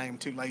 and I am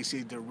too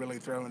lazy to really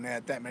throw a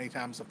net that many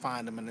times to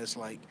find them in this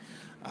lake.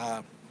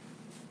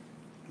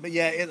 But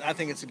yeah, I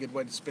think it's a good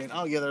way to spin.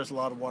 Oh yeah, there's a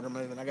lot of water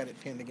moving. I got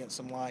it pinned against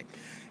some light.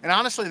 And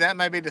honestly, that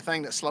may be the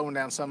thing that's slowing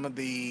down some of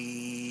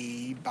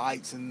the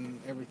bites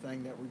and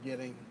everything that we're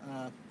getting.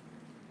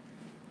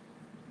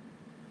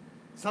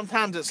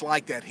 Sometimes it's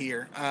like that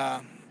here.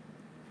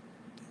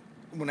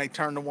 When they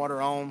turn the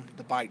water on,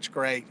 the bite's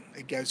great.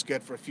 It goes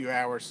good for a few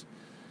hours.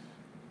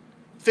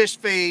 Fish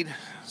feed,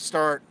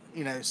 start,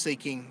 you know,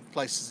 seeking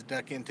places to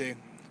duck into.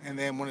 And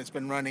then when it's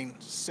been running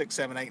 6,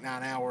 7, 8,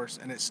 9 hours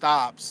and it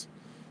stops,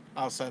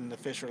 all of a sudden the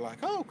fish are like,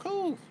 oh,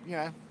 cool, you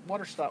know,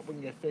 water stopped, we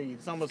can get feed.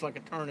 It's almost like a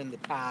turn in the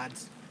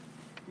tides.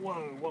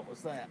 Whoa, what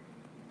was that?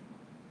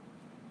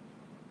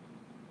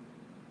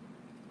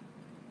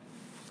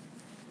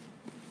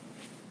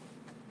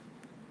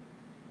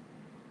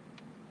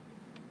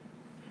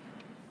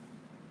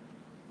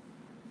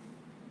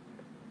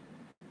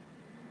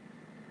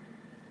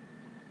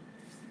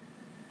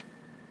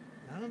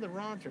 None of the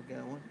rods are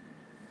going.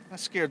 That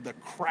scared the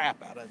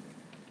crap out of me.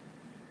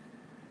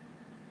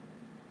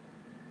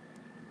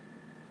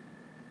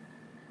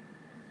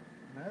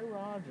 No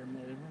rods are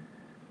moving.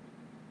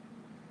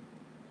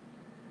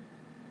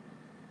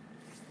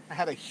 I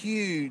had a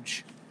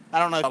huge, I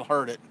don't know if y'all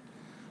heard it.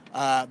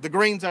 The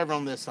green's over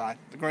on this side.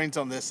 The green's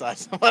on this side.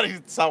 Somebody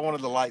saw one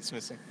of the lights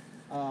missing.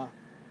 It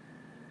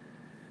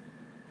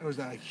was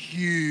a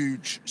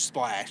huge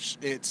splash.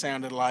 It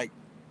sounded like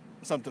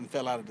something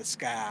fell out of the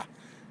sky.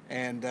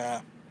 And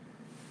I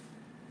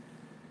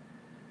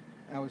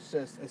was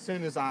just, as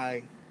soon as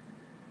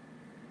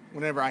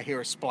whenever I hear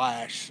a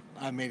splash,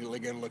 I immediately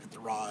go to look at the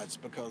rods,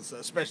 because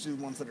especially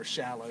the ones that are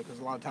shallow, because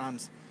a lot of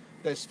times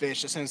those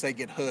fish, as soon as they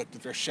get hooked,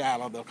 if they're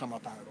shallow, they'll come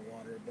up out of the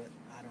water. But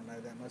I don't know.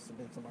 That must have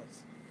been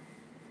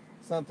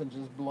something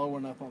just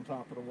blowing up on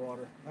top of the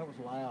water. That was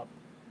loud.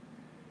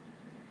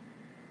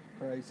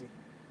 Crazy.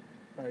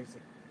 Crazy.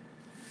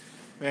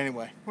 But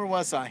anyway, where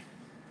was I?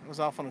 I was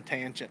off on a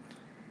tangent.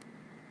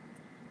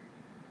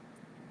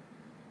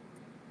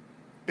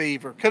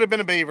 Beaver. Could have been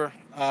a beaver.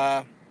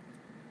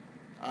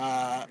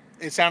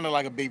 It sounded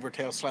like a beaver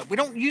tail slap. We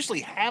don't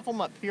usually have them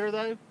up here,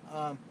 though.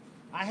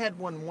 I had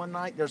one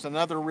night. There's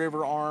another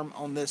river arm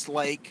on this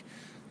lake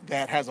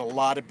that has a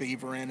lot of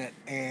beaver in it,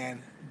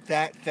 and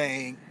that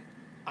thing,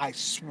 I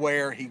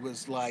swear he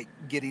was like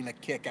getting a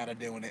kick out of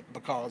doing it,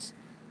 because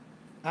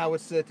I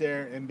would sit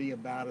there and be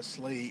about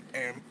asleep,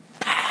 and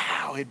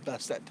pow, he'd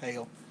bust that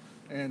tail.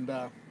 And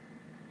oh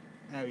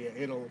yeah,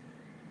 it'll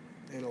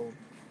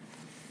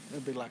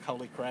be like,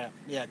 holy crap.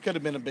 Yeah, it could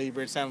have been a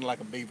beaver. It sounded like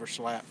a beaver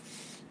slap.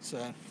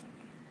 So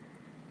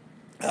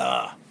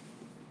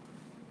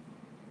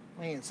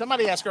man,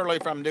 somebody asked earlier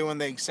if I'm doing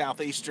the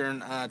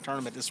Southeastern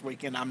tournament this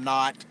weekend. I'm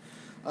not.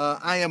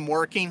 I am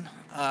working.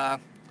 I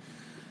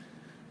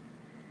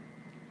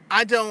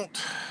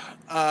don't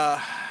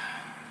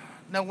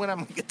know when I'm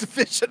going to get to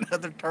fish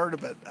another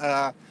tournament.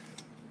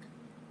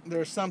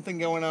 There's something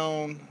going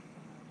on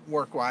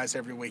work-wise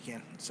every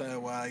weekend.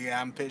 So, yeah,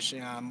 I'm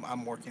fishing.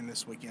 I'm working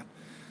this weekend.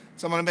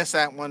 So I'm going to miss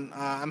that one.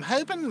 I'm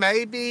hoping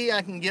maybe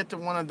I can get to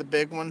one of the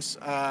big ones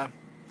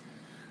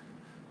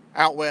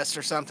out west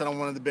or something on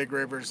one of the big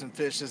rivers and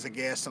fish as a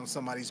guest on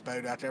somebody's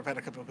boat out there. I've had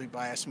a couple of people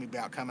ask me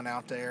about coming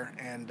out there,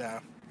 and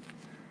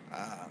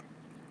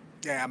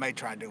yeah, I may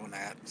try doing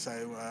that. So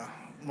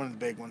one of the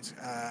big ones.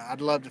 I'd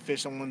love to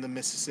fish on one of the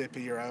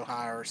Mississippi or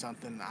Ohio or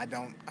something.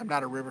 I'm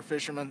not a river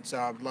fisherman, so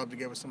I would love to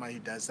go with somebody who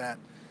does that.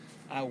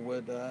 I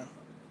would.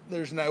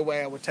 There's no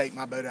way I would take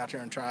my boat out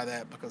there and try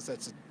that, because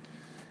that's a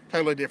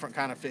totally different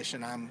kind of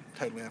fishing I'm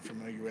totally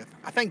unfamiliar with.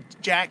 I think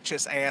Jack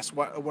just asked,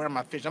 where am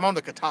I fishing? I'm on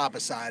the Catawba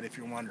side, if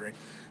you're wondering.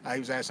 He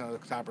was asking on the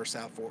Catawba or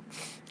South Fork.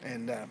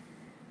 And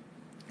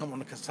I'm on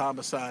the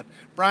Catawba side.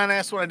 Brian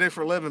asked what I do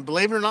for a living.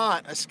 Believe it or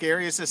not, as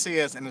scary as this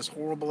is and as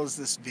horrible as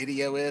this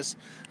video is,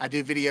 I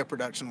do video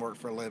production work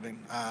for a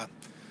living.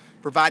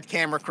 Provide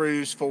camera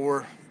crews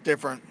for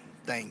different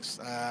things.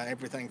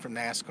 Everything from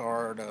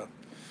NASCAR to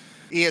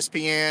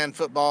ESPN,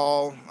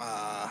 football.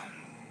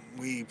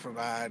 We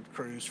provide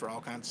crews for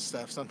all kinds of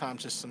stuff.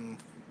 Sometimes just some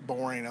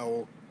boring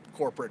old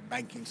corporate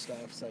banking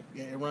stuff. So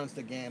yeah, it runs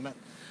the gamut.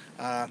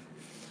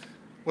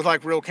 With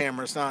like real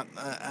cameras, not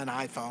an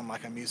iPhone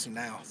like I'm using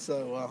now.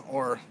 So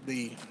or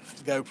the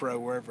GoPro,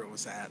 wherever it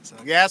was at. So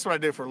yeah, that's what I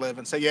do for a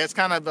living. So yeah, it's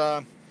kind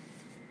of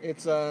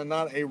it's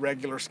not a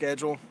regular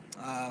schedule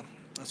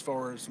as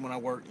far as when I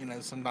work. You know,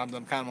 sometimes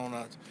I'm kind of on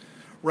a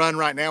run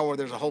right now where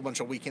there's a whole bunch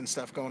of weekend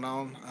stuff going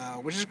on,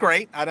 which is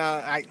great.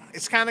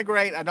 It's kind of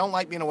great. I don't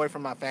like being away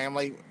from my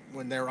family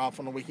when they're off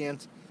on the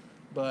weekends,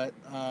 but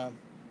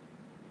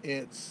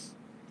it's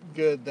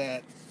good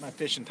that my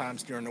fishing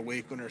time's during the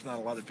week when there's not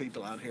a lot of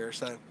people out here.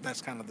 So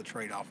that's kind of the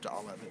trade-off to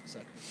all of it. So,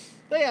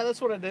 but yeah, that's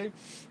what I do.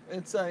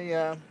 It's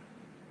it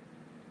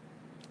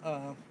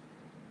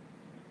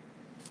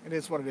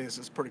is what it is.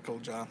 It's a pretty cool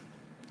job.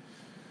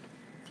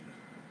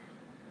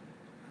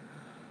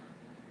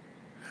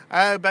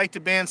 Back to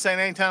Ben saying,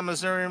 anytime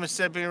Missouri,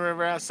 Mississippi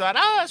River outside.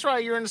 Oh, that's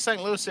right. You're in the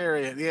St. Louis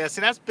area. Yeah,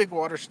 see, that's big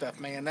water stuff,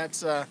 man.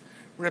 That's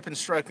ripping,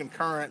 stroking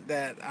current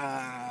that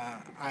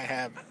I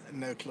have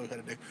no clue how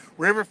to do.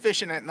 River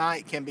fishing at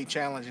night can be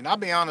challenging. I'll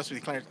be honest with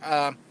you, Clarence.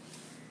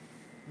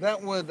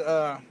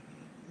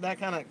 That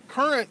kind of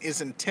current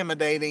is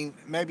intimidating.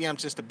 Maybe I'm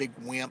just a big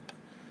wimp,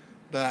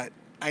 but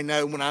I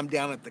know when I'm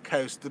down at the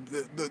coast,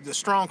 the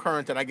strong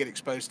current that I get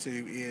exposed to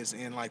is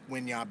in like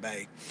Winyah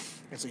Bay.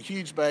 It's a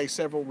huge bay,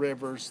 several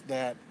rivers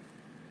that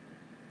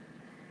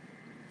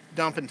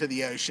dump into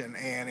the ocean,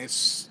 and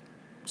it's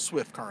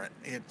swift current.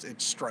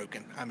 It's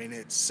stroking. I mean,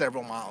 it's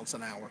several miles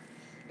an hour.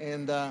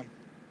 And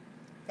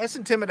that's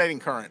intimidating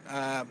current,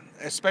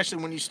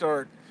 especially when you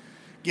start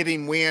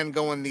getting wind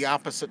going the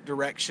opposite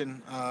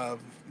direction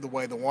of the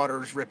way the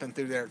water is ripping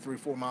through there at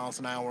 3-4 miles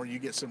an hour. You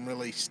get some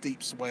really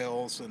steep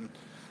swells, and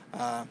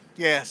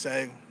yeah,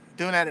 so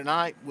doing that at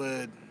night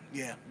would,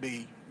 yeah,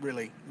 be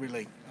really,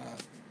 really,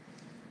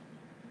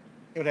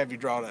 it would have you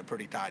draw it up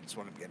pretty tight, is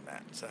what I'm getting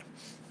at. So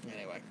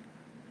anyway,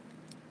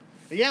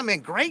 but yeah, man,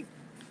 great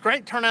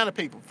turnout of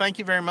people. Thank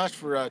you very much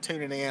for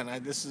tuning in.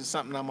 This is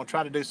something I'm going to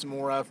try to do some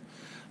more of.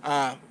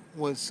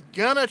 Was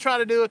going to try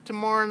to do it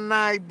tomorrow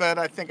night, but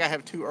I think I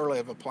have too early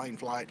of a plane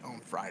flight on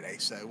Friday,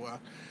 so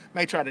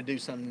may try to do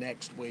some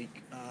next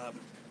week.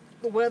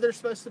 The weather's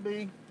supposed to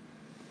be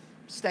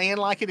staying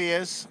like it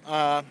is,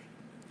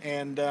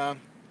 and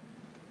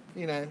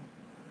you know,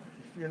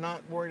 if you're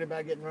not worried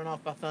about getting run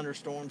off by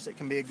thunderstorms, it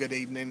can be a good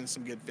evening and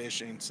some good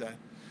fishing. So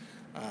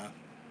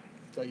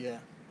yeah,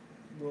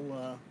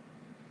 we'll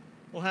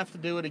have to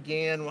do it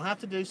again. We'll have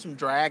to do some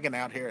dragging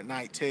out here at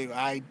night too.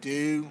 I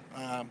do.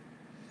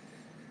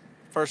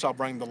 First, I'll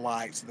bring the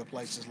lights so the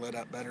place is lit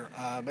up better.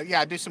 But yeah,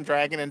 I do some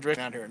dragging and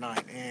drifting out here at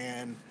night,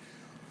 and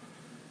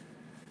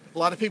a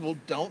lot of people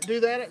don't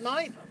do that at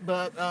night.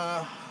 But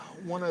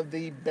one of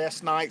the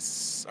best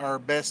nights, or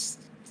best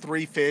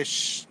 3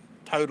 fish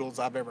totals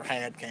I've ever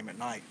had came at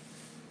night.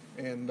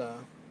 And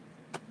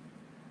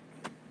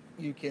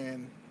you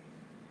can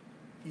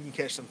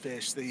catch some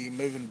fish. The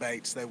moving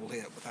baits, they will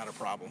hit without a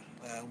problem,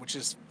 which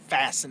just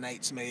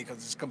fascinates me because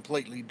it's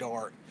completely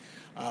dark.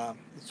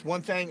 It's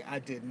one thing I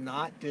did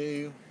not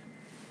do,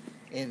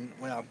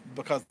 well,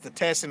 because the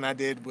testing I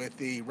did with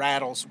the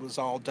rattles was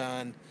all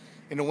done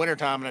in the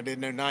wintertime and I did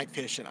no night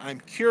fishing. I'm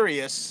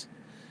curious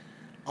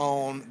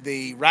on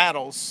the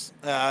rattles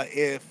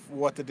if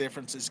what the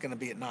difference is going to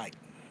be at night.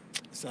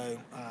 So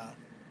I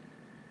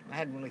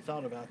hadn't really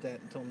thought about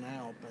that until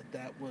now, but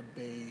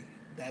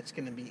that's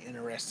going to be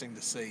interesting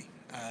to see,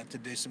 to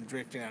do some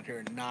drifting out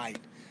here at night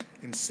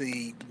and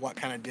see what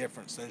kind of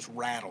difference those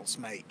rattles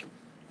make.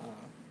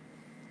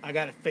 I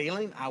got a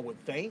feeling, I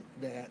would think,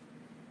 that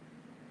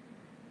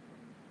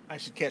I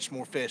should catch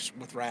more fish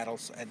with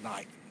rattles at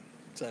night.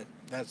 So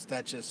that's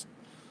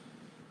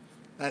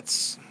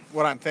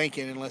what I'm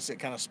thinking, unless it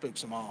kind of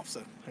spooks them off.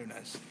 So who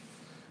knows?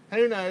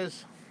 Who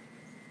knows?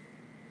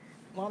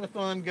 A lot of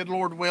fun, good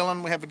Lord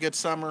willing. We have a good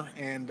summer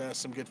and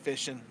some good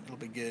fishing. It'll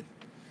be good.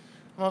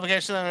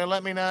 Notification,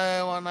 let me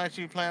know what night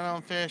you plan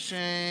on fishing.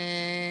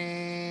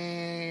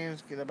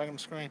 Let's get that back on the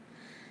screen.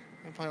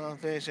 I plan on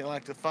fishing. I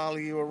like to follow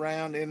you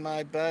around in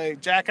my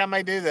boat. Jack, I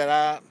may do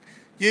that.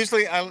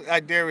 Usually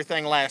I do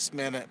everything last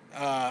minute.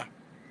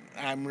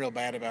 I'm real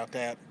bad about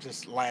that,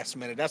 just last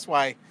minute. That's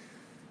why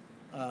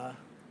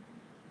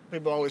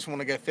people always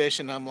want to go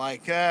fishing. I'm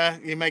like,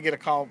 you may get a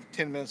call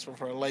 10 minutes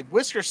before I leave.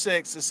 Whisker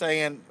Sitx is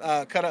saying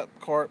cut up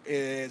carp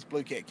is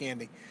blue cat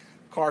candy.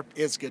 Carp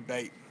is good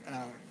bait.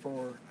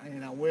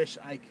 And I wish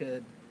I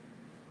could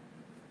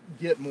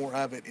get more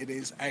of it. It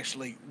is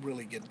actually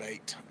really good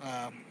bait.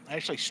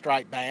 Actually,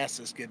 striped bass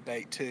is good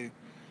bait too.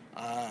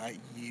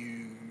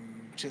 You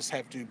just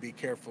have to be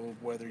careful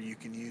of whether you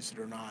can use it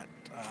or not.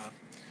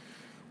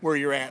 Where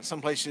you're at,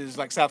 some places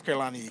like South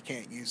Carolina you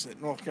can't use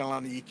it. North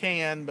Carolina you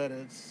can, but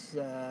it's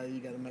you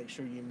got to make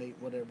sure you meet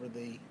whatever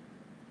the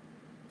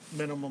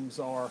minimums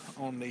are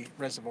on the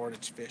reservoir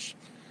that you fish.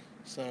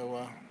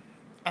 So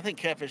I think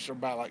catfish are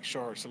about like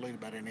sharks. They'll eat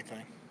about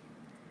anything.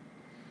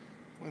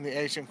 When the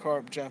Asian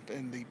carp jump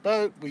in the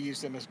boat, we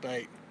use them as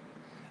bait.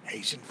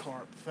 Asian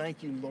carp.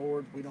 Thank you,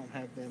 Lord. We don't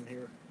have them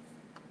here.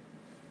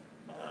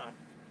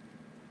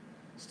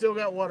 Still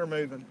got water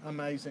moving.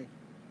 Amazing.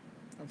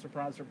 I'm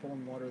surprised they're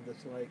pulling water this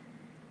late.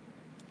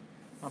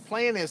 My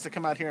plan is to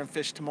come out here and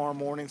fish tomorrow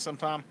morning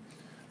sometime.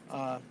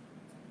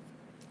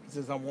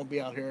 Since I won't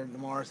be out here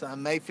tomorrow, so I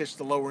may fish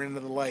the lower end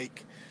of the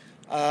lake.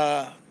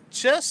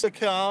 Just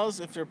because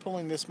if they're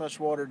pulling this much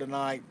water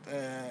tonight,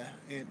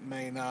 it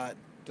may not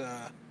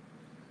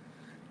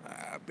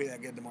be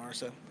that good tomorrow.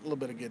 So a little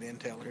bit of good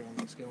intel here on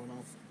what's going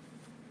on.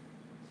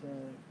 So,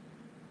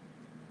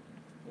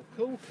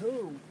 well,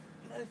 cool.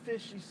 No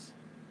fishies.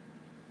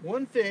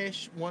 One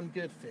fish, one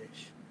good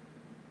fish.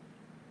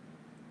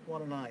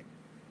 What a night.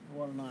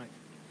 What a night.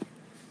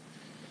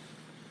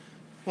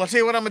 Well, I'll tell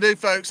you what I'm going to do,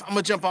 folks. I'm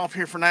going to jump off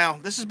here for now.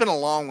 This has been a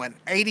long one.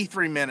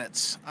 83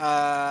 minutes.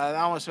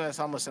 Almost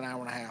an hour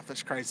and a half.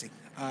 That's crazy.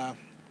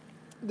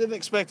 Didn't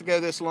expect to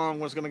go this long.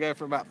 Was going to go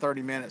for about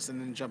 30 minutes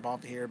and then jump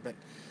off here. But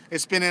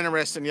it's been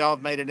interesting. Y'all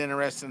have made it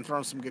interesting and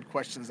thrown some good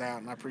questions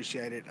out, and I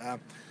appreciate it.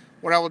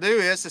 What I will do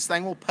is this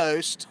thing will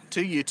post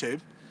to YouTube.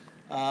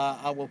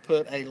 I will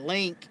put a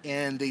link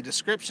in the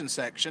description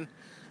section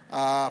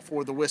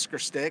for the Whisker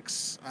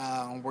Sitx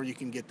where you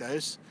can get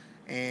those,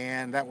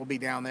 and that will be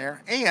down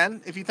there.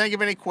 And if you think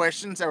of any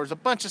questions, there was a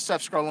bunch of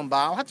stuff scrolling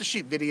by. I'll have to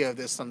shoot video of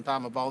this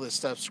sometime of all this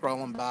stuff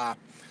scrolling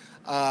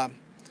by.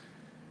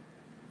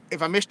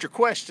 If I missed your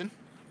question,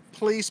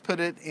 please put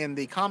it in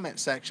the comment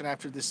section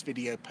after this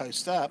video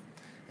posts up,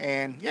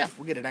 and yeah,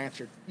 we'll get it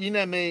answered. You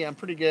know me, I'm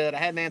pretty good. I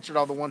hadn't answered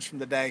all the ones from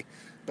the day,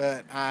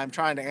 but I'm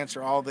trying to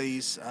answer all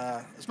these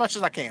as much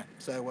as I can.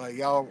 So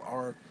y'all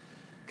are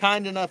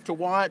kind enough to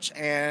watch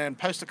and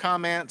post a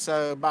comment.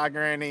 So by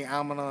granny,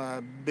 I'm going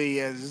to be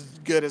as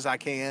good as I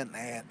can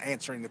at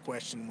answering the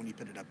question when you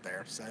put it up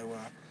there. So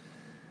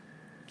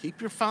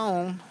keep your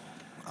phone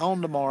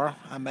on tomorrow.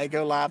 I may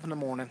go live in the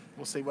morning.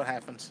 We'll see what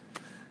happens.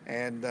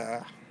 And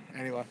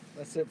anyway,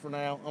 that's it for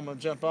now. I'm going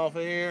to jump off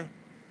of here.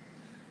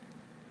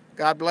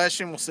 God bless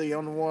you, and we'll see you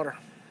on the water.